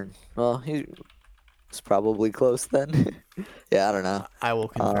 Darn. Well, he was probably close then. Yeah, I don't know. I will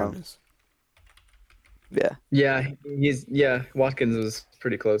confirm this. Yeah. Yeah, Watkins was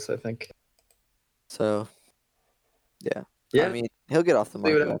pretty close, I think. So, yeah. I mean, he'll get off the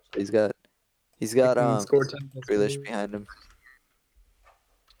mark. He's got Grealish behind him.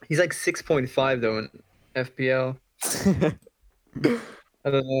 He's like 6.5 though in FPL. I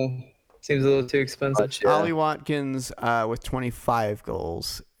don't know. Seems a little too expensive. Ollie Watkins with 25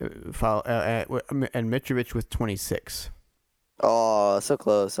 goals, and Mitrovic with 26. Oh, so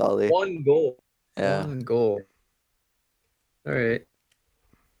close, Ollie. 1 goal. Yeah. 1 goal. All right.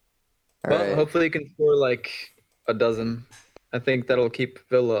 Hopefully he can score like a dozen. I think that'll keep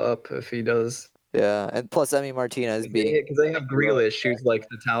Villa up if he does. Yeah, and plus Emi Martinez because they have Grealish, who's like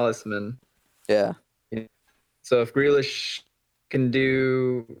the talisman. Yeah. So if Grealish can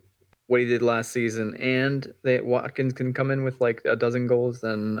do what he did last season, and Watkins can come in with like a dozen goals,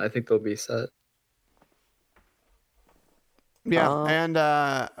 then I think they'll be set. Yeah, and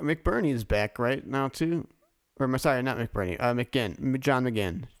McBurney's back right now too. Or sorry, not McBurney. John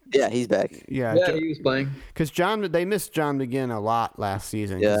McGinn. Yeah, he's back. Yeah, he was playing. Because they missed John McGinn a lot last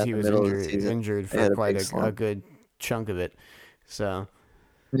season. Yeah, he was injured for quite a good chunk of it. So.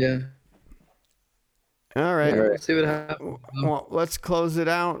 Yeah. All right. Let's see what happens. Well, let's close it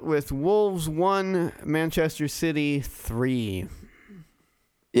out with Wolves 1, Manchester City 3.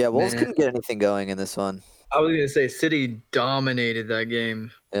 Yeah, Wolves couldn't get anything going in this one. I was going to say City dominated that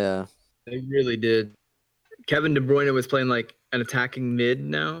game. Yeah. They really did. Kevin De Bruyne was playing like an attacking mid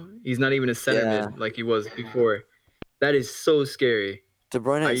now. He's not even a center mid like he was before. That is so scary. De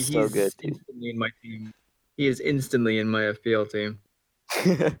Bruyne is so good. Instantly in my team. He is instantly in my FPL team.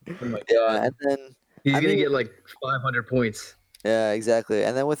 Oh my God. And then he's going to get like 500 points. Yeah, exactly.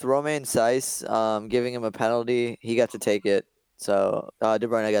 And then with Romain Saiss giving him a penalty, he got to take it. So De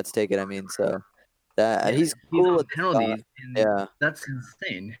Bruyne got to take it. I mean, so that he's cool with penalties. Yeah, that's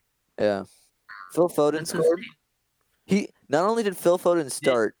insane. Yeah, Phil Foden scored. Insane. He not only did Phil Foden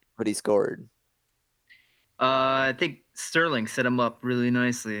start, but he scored. I think Sterling set him up really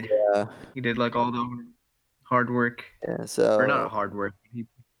nicely. Yeah, he did like all the hard work. Yeah, so or not hard work. He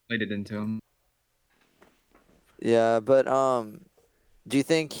played it into him. Yeah, but do you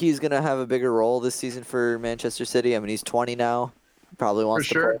think he's gonna have a bigger role this season for Manchester City? I mean, he's 20 now. probably wants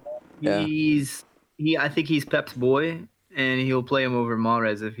to play. Yeah. I think he's Pep's boy, and he'll play him over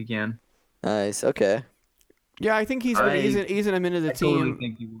Mahrez if he can. Nice. Okay. Yeah, I think he's in a minute of the team. Totally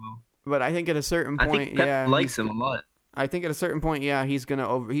think he will. But I think at a certain point, I think Pep likes him a lot. I think at a certain point, yeah, he's gonna.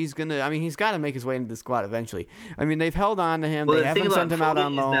 I mean, he's got to make his way into the squad eventually. I mean, they've held on to him. Well, they haven't sent him out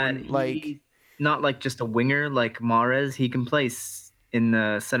on loan. Like, not like just a winger like Mahrez. He can play in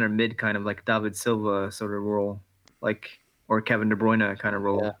the center mid, kind of like David Silva sort of role, like or Kevin De Bruyne kind of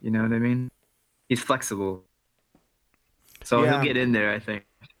role. Yeah. You know what I mean? He's flexible, so he'll get in there. I think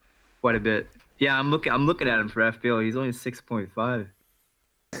quite a bit. Yeah, I'm looking at him for FPL. He's only 6.5.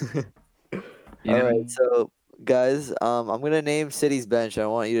 All right, so. Guys, I'm going to name City's bench. I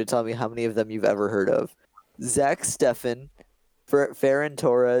want you to tell me how many of them you've ever heard of. Zach Steffen, Ferran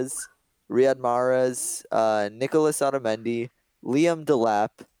Torres, Riyad Mahrez, Nicolas Otamendi, Liam Delap,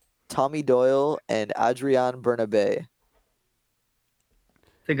 Tommy Doyle, and Adrian Bernabé. I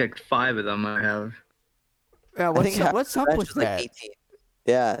think like 5 of them I have. Yeah, what's up with that? 18.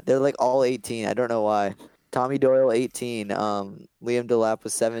 Yeah, they're like all 18. I don't know why. Tommy Doyle, 18. Liam Delap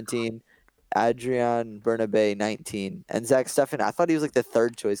was 17. Adrian Bernabé, 19. And Zach Steffen, I thought he was like the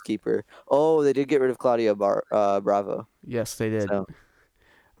third choice keeper. Oh, they did get rid of Claudio Bravo. Yes, they did. So,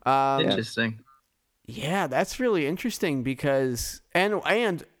 interesting. Yeah, that's really interesting because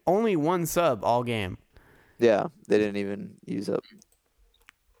and only one sub all game. Yeah, they didn't even use up.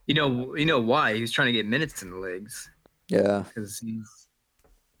 You know why? He was trying to get minutes in the leagues. Yeah. Because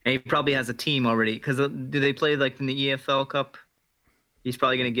he probably has a team already. Because do they play like in the EFL Cup? He's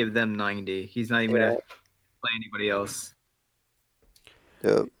probably going to give them 90. He's not even going to play anybody else.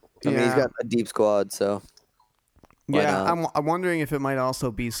 Yep. I mean, he's got a deep squad, so. Yeah, I'm wondering if it might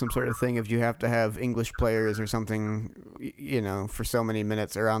also be some sort of thing if you have to have English players or something, for so many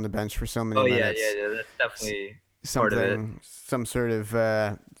minutes or on the bench for so many minutes. Yeah, that's definitely part of it. Some sort of,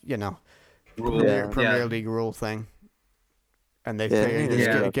 rule. Premier League rule thing. And they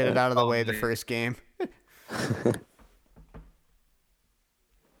just get it out of the way the first game.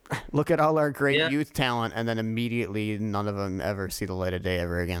 Look at all our great youth talent, and then immediately none of them ever see the light of day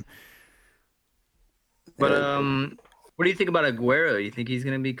ever again. But what do you think about Aguero? You think he's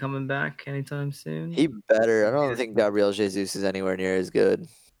going to be coming back anytime soon? He better. I don't think Gabriel Jesus is anywhere near as good.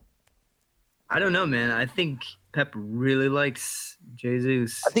 I don't know, man. I think Pep really likes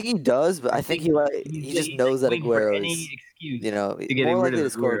Jesus. I think he does, but I think he just knows that Aguero is, more likely to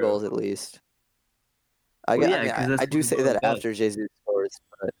score goals at least. I do say that after Jesus scores,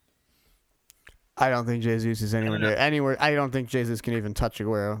 but I don't think Jesus is anywhere. I don't think Jesus can even touch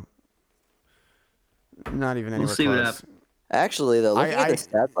Aguero. Not even anywhere we'll see close. What happens. Actually, though, looking at the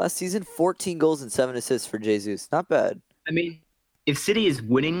stats last season, 14 goals and 7 assists for Jesus. Not bad. I mean, if City is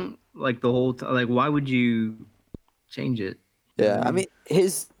winning like the whole time, like why would you change it? Yeah, I mean I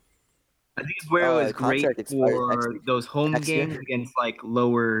think Aguero is great for those home games against like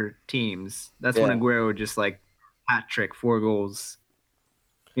lower teams. That's when Aguero would just like hat trick 4 goals.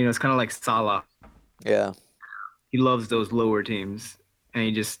 It's kind of like Salah. Yeah. He loves those lower teams, and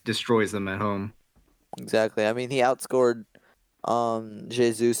he just destroys them at home. Exactly. I mean, he outscored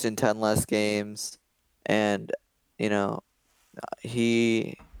Jesus in 10 less games, and I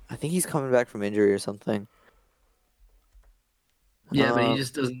think he's coming back from injury or something. Yeah, but he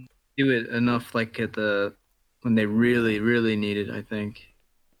just doesn't do it enough like when they really, really need it, I think.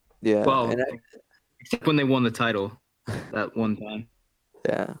 Yeah. Well, except when they won the title that one time.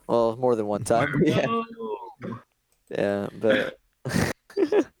 Yeah. Well, more than one time. Yeah. Yeah, but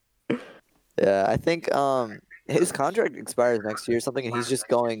yeah, I think his contract expires next year or something, and he's just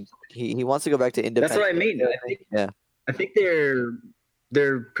going. He wants to go back to independent. That's what I mean. I think they're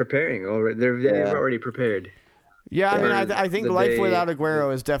preparing already. They've already prepared. Yeah, I mean, I think life without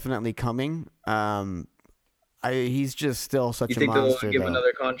Aguero is definitely coming. He's just still such a monster. You think they'll give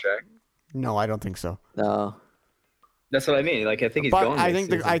another contract? No, I don't think so. No. That's what I mean. Like, I think he's going. I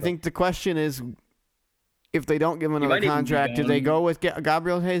think the question is, if they don't give him another contract, do they go with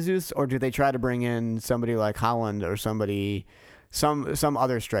Gabriel Jesus, or do they try to bring in somebody like Haaland or some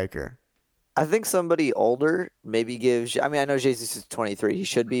other striker? I think somebody older maybe gives. I mean, I know Jesus is 23. He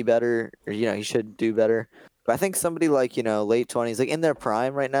should be better, or he should do better. But I think somebody like late 20s, like in their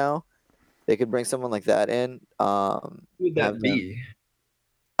prime right now, they could bring someone like that in. Who would that be?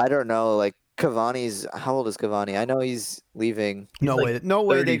 I don't know. Like Cavani's. How old is Cavani? I know he's leaving. No way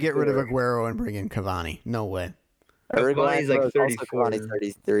they get rid of Aguero and bring in Cavani. No way. Cavani's like 34. Cavani's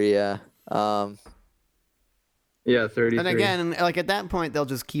 33. Yeah. Yeah, 33. And again, like at that point, they'll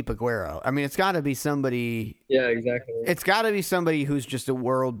just keep Aguero. I mean, it's got to be somebody. Yeah, exactly. It's got to be somebody who's just a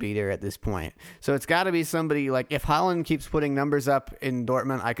world beater at this point. So it's got to be somebody like if Haaland keeps putting numbers up in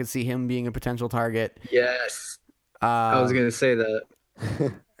Dortmund, I could see him being a potential target. Yes. I was gonna say that.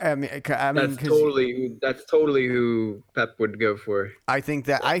 That's totally who Pep would go for. I think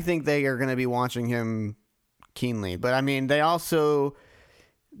they are going to be watching him keenly, but I mean, they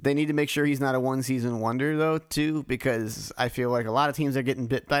need to make sure he's not a one-season wonder, though, too, because I feel like a lot of teams are getting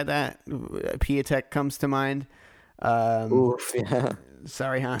bit by that. Piatek comes to mind. Oof, yeah.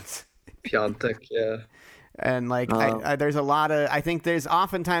 Sorry, Hans. Piatek, yeah. And like, there's a lot of. I think there's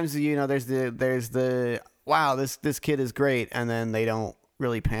oftentimes, there's the wow, this kid is great, and then they don't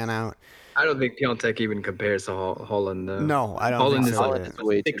really pan out. I don't think Piatek even compares to Haaland, though. No, I don't think so. Haaland is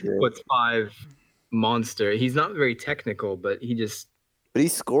like a 6'5" monster. He's not very technical, but he just. But he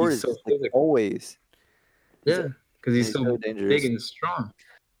scores so always. Yeah, because he's so dangerous. Big and strong.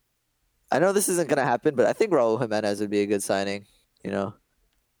 I know this isn't going to happen, but I think Raul Jimenez would be a good signing, That's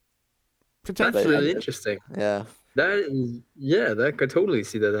really interesting. Yeah. That could totally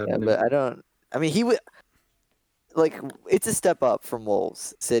see that happening. Yeah, but he would, it's a step up from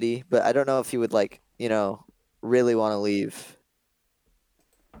Wolves City, but I don't know if he would, really want to leave.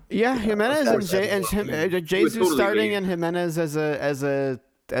 Yeah, Jimenez and Jesus starting and Jimenez as a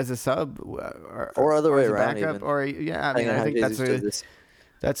sub or other way around, backup, even. Or I think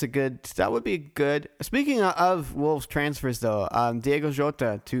that's a good. That would be good. Speaking of Wolves transfers, though, Diego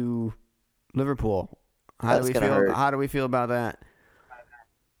Jota to Liverpool. How do we feel about that?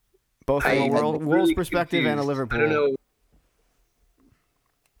 Both from a Wolves perspective and a Liverpool. I don't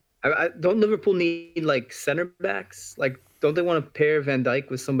know. Don't Liverpool need center backs? Don't they want to pair Van Dijk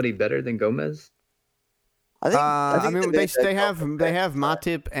with somebody better than Gomez? I think they have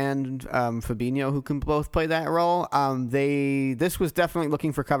Matip and Fabinho who can both play that role. This was definitely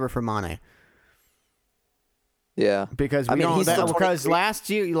looking for cover for Mane. Yeah, because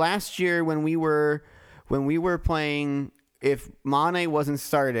last year when we were playing, if Mane wasn't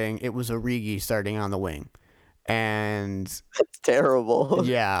starting, it was Origi starting on the wing. And that's terrible.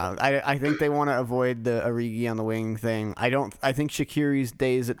 Yeah, I think they want to avoid the Origi on the wing thing. I think Shaqiri's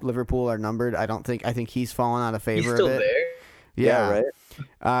days at Liverpool are numbered. I think he's fallen out of favor. He's still a bit. there. Yeah,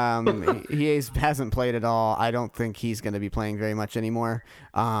 right. He hasn't played at all. I don't think he's going to be playing very much anymore.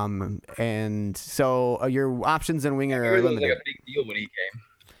 And so your options in winger are limited. It was like a big deal when he came.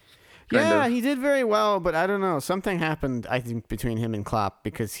 Yeah, he did very well, but I don't know. Something happened, I think, between him and Klopp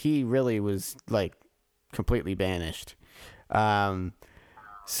because he really was completely banished.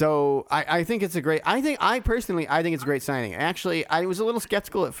 So I think it's a great. I personally think it's a great signing. Actually, I was a little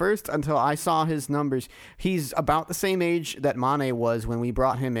skeptical at first until I saw his numbers. He's about the same age that Mane was when we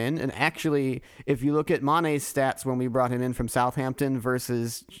brought him in, and actually, if you look at Mane's stats when we brought him in from Southampton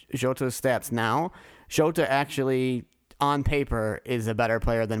versus Jota's stats now, Jota actually on paper is a better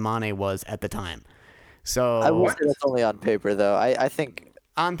player than Mane was at the time. So I will say that's only on paper, though. I think.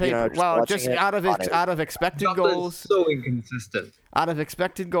 On paper, just out of expected goals, so inconsistent. Out of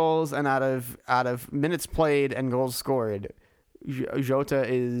expected goals and out of minutes played and goals scored, Jota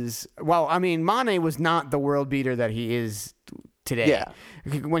is Mane was not the world beater that he is today. Yeah,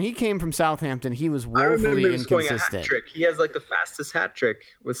 when he came from Southampton, he was woefully inconsistent. He has the fastest hat trick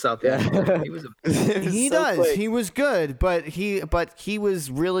with Southampton. Yeah. He does. Quick. He was good, but he was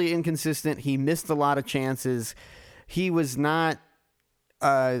really inconsistent. He missed a lot of chances. He was not.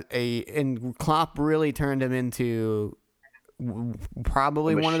 And Klopp really turned him into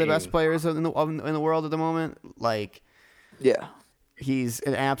probably one of the best players in the world at the moment. Yeah, he's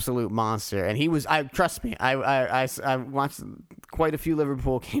an absolute monster, and he was. Trust me, I watched quite a few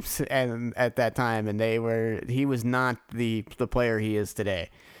Liverpool games at that time, and he was not the player he is today,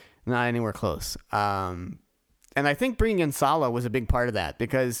 not anywhere close. And I think bringing in Salah was a big part of that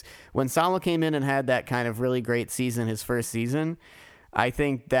because when Salah came in and had that kind of really great season, his first season. I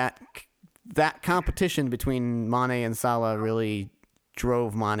think that competition between Mane and Salah really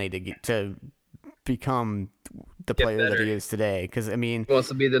drove Mane to become the player that he is today. Because he wants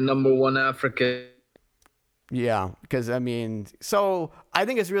to be the number one African. Yeah, because so I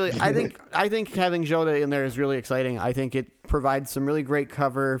think it's really. I think having Jota in there is really exciting. I think it provides some really great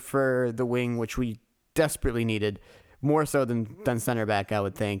cover for the wing, which we desperately needed, more so than center back, I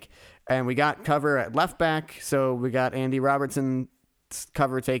would think. And we got cover at left back, so we got Andy Robertson.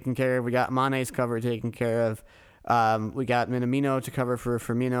 Cover taken care of. We got Mane's cover taken care of. We got Minamino to cover for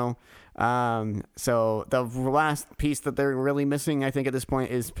Firmino. So the last piece that they're really missing, I think, at this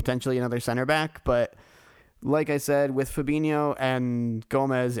point is potentially another center back. But like I said, with Fabinho and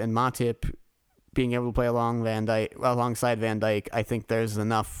Gomez and Matip being able to play alongside Van Dijk, I think there's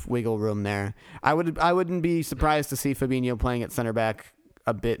enough wiggle room there. I wouldn't be surprised to see Fabinho playing at center back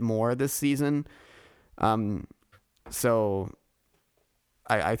a bit more this season. So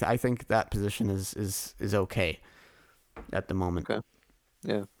I think that position is okay at the moment. Okay.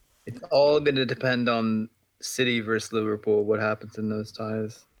 Yeah. It's all going to depend on City versus Liverpool, what happens in those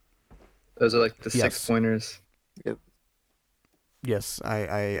ties. Those are like the 6 pointers. Yep. Yes,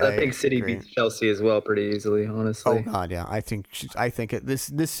 I think City agree. beats Chelsea as well pretty easily, honestly. Oh God, yeah. I think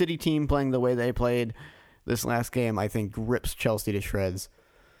this City team playing the way they played this last game, I think rips Chelsea to shreds.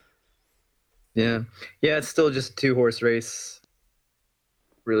 Yeah, it's still just a 2-horse race,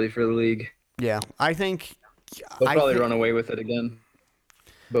 really, for the league. Yeah, I think they'll probably run away with it again.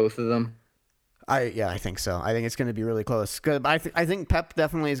 Both of them. I think so. I think it's going to be really close. I think Pep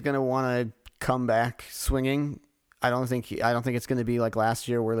definitely is going to want to come back swinging. I don't think it's going to be like last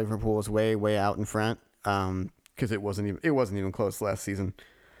year where Liverpool was way out in front. Because it wasn't even close last season.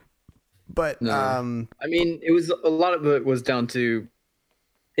 But no. I mean, it was a lot of it was down to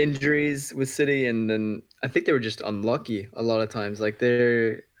injuries with City, and then I think they were just unlucky a lot of times. Like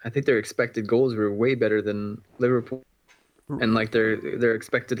I think their expected goals were way better than Liverpool, and like their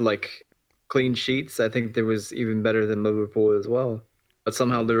expected like clean sheets, I think there was even better than Liverpool as well. But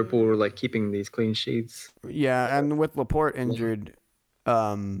somehow Liverpool were like keeping these clean sheets. Yeah, and with Laporte injured,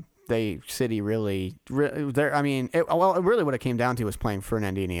 City really really what it came down to was playing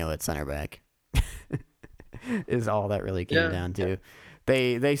Fernandinho at center back. Is all that really came down to.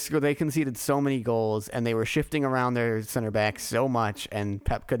 They conceded so many goals, and they were shifting around their center back so much, and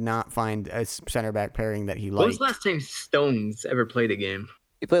Pep could not find a center back pairing that he liked. When was the last time Stones ever played a game?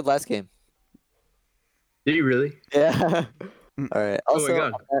 He played last game. Did he really? Yeah. All right. Also,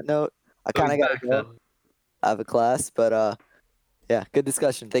 on that note, I kind of got to go. I have a class, but yeah, good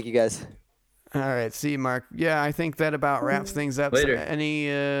discussion. Thank you, guys. All right. See you, Mark. Yeah, I think that about wraps things up. Later. So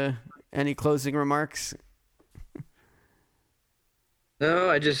any closing remarks? No,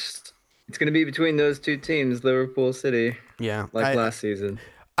 it's going to be between those two teams, Liverpool, City. Yeah, last season.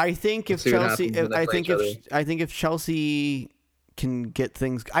 I think if Chelsea, I think if Chelsea can get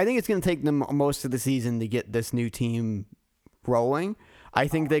things, I think it's going to take them most of the season to get this new team rolling. I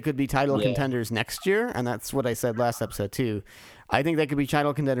think they could be title contenders next year, and that's what I said last episode too. I think they could be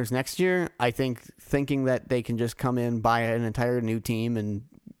title contenders next year. I think thinking that they can just come in, buy an entire new team,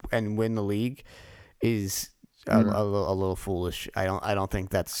 and win the league is a little foolish. I don't think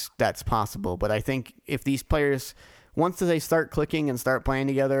that's possible. But I think if these players, once they start clicking and start playing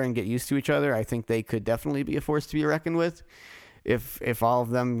together and get used to each other, I think they could definitely be a force to be reckoned with. If all of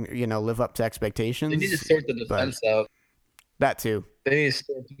them, live up to expectations. They need to sort the defense out. That too. They need to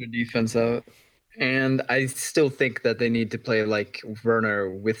sort their defense out. And I still think that they need to play like Werner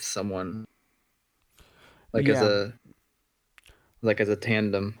with someone. As a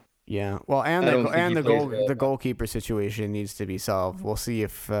tandem. Yeah. Well, the goalkeeper situation needs to be solved. We'll see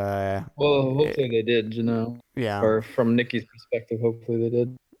if hopefully they did, Yeah. Or from Nicky's perspective, hopefully they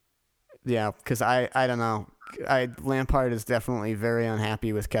did. Yeah, because I don't know. Lampard is definitely very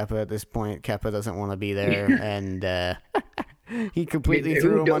unhappy with Kepa at this point. Kepa doesn't want to be there, and he completely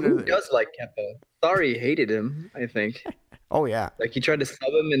threw him under. Who does like Kepa? Sorry, hated him. I think. Oh yeah. Like he tried to sub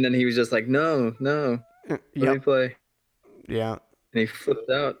him, and then he was just like, "No, let me play." Yeah. And he flipped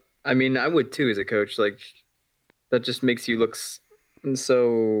out. I mean, I would too as a coach. Like that just makes you look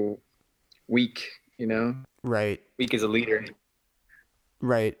so weak, Right. Weak as a leader.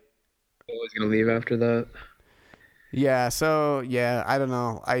 Right. Always gonna leave after that. Yeah, so, I don't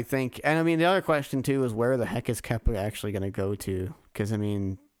know. I think, and I mean, the other question, too, is where the heck is Kepa actually going to go to? Because, I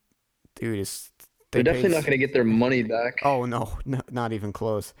mean, dude, they're definitely not going to get their money back. Oh, no, not even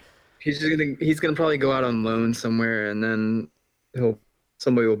close. He's gonna probably go out on loan somewhere, and then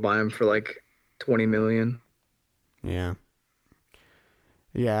somebody will buy him for like $20 million. Yeah.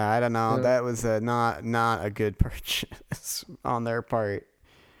 Yeah, I don't know. Yeah. That was not a good purchase on their part.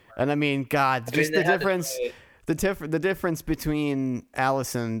 And I mean, God, just the difference. The difference between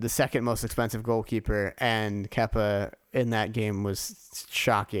Alisson, the second most expensive goalkeeper, and Kepa in that game was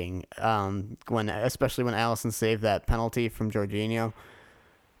shocking. Especially when Alisson saved that penalty from Jorginho.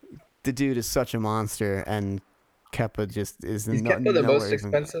 The dude is such a monster, and Kepa just is. Is Kepa the most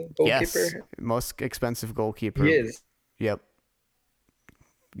expensive goalkeeper? Yes, most expensive goalkeeper. He is. Yep.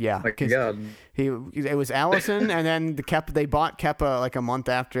 Yeah, my God. It was Alisson, and then they bought Kepa like a month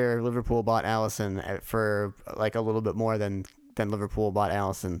after Liverpool bought Alisson for like a little bit more than Liverpool bought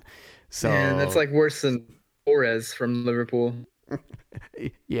Alisson. So man, that's like worse than Torres from Liverpool.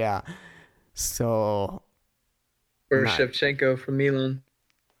 Yeah. So or Shevchenko from Milan.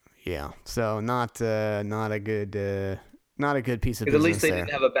 Yeah. So not a good piece of business. At least they there.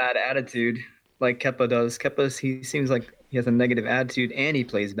 didn't have a bad attitude like Kepa does. Kepa, he seems like he has a negative attitude and he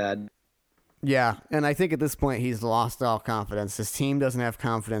plays bad. Yeah, and I think at this point he's lost all confidence. His team doesn't have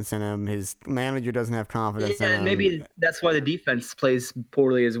confidence in him. His manager doesn't have confidence in him. And maybe that's why the defense plays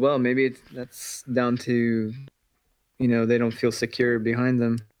poorly as well. Maybe that's down to, they don't feel secure behind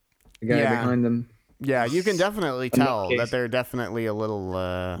them. The guy behind them. Yeah, you can definitely tell that they're definitely a little.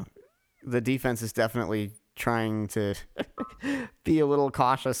 The defense is definitely trying to be a little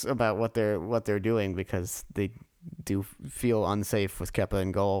cautious about what they're doing because they do feel unsafe with Kepa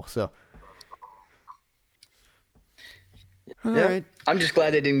in goal. So. All right. I'm just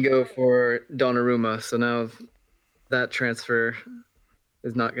glad they didn't go for Donnarumma. So now that transfer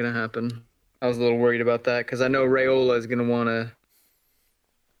is not going to happen. I was a little worried about that because I know Raiola is going to want to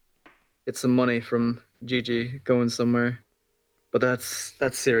get some money from Gigi going somewhere. But that's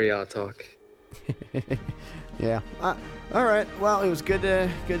Serie A talk. Yeah. All right. Well, it was good to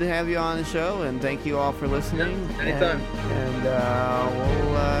have you on the show, and thank you all for listening. Yeah, anytime. And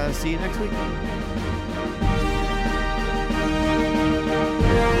we'll see you next week.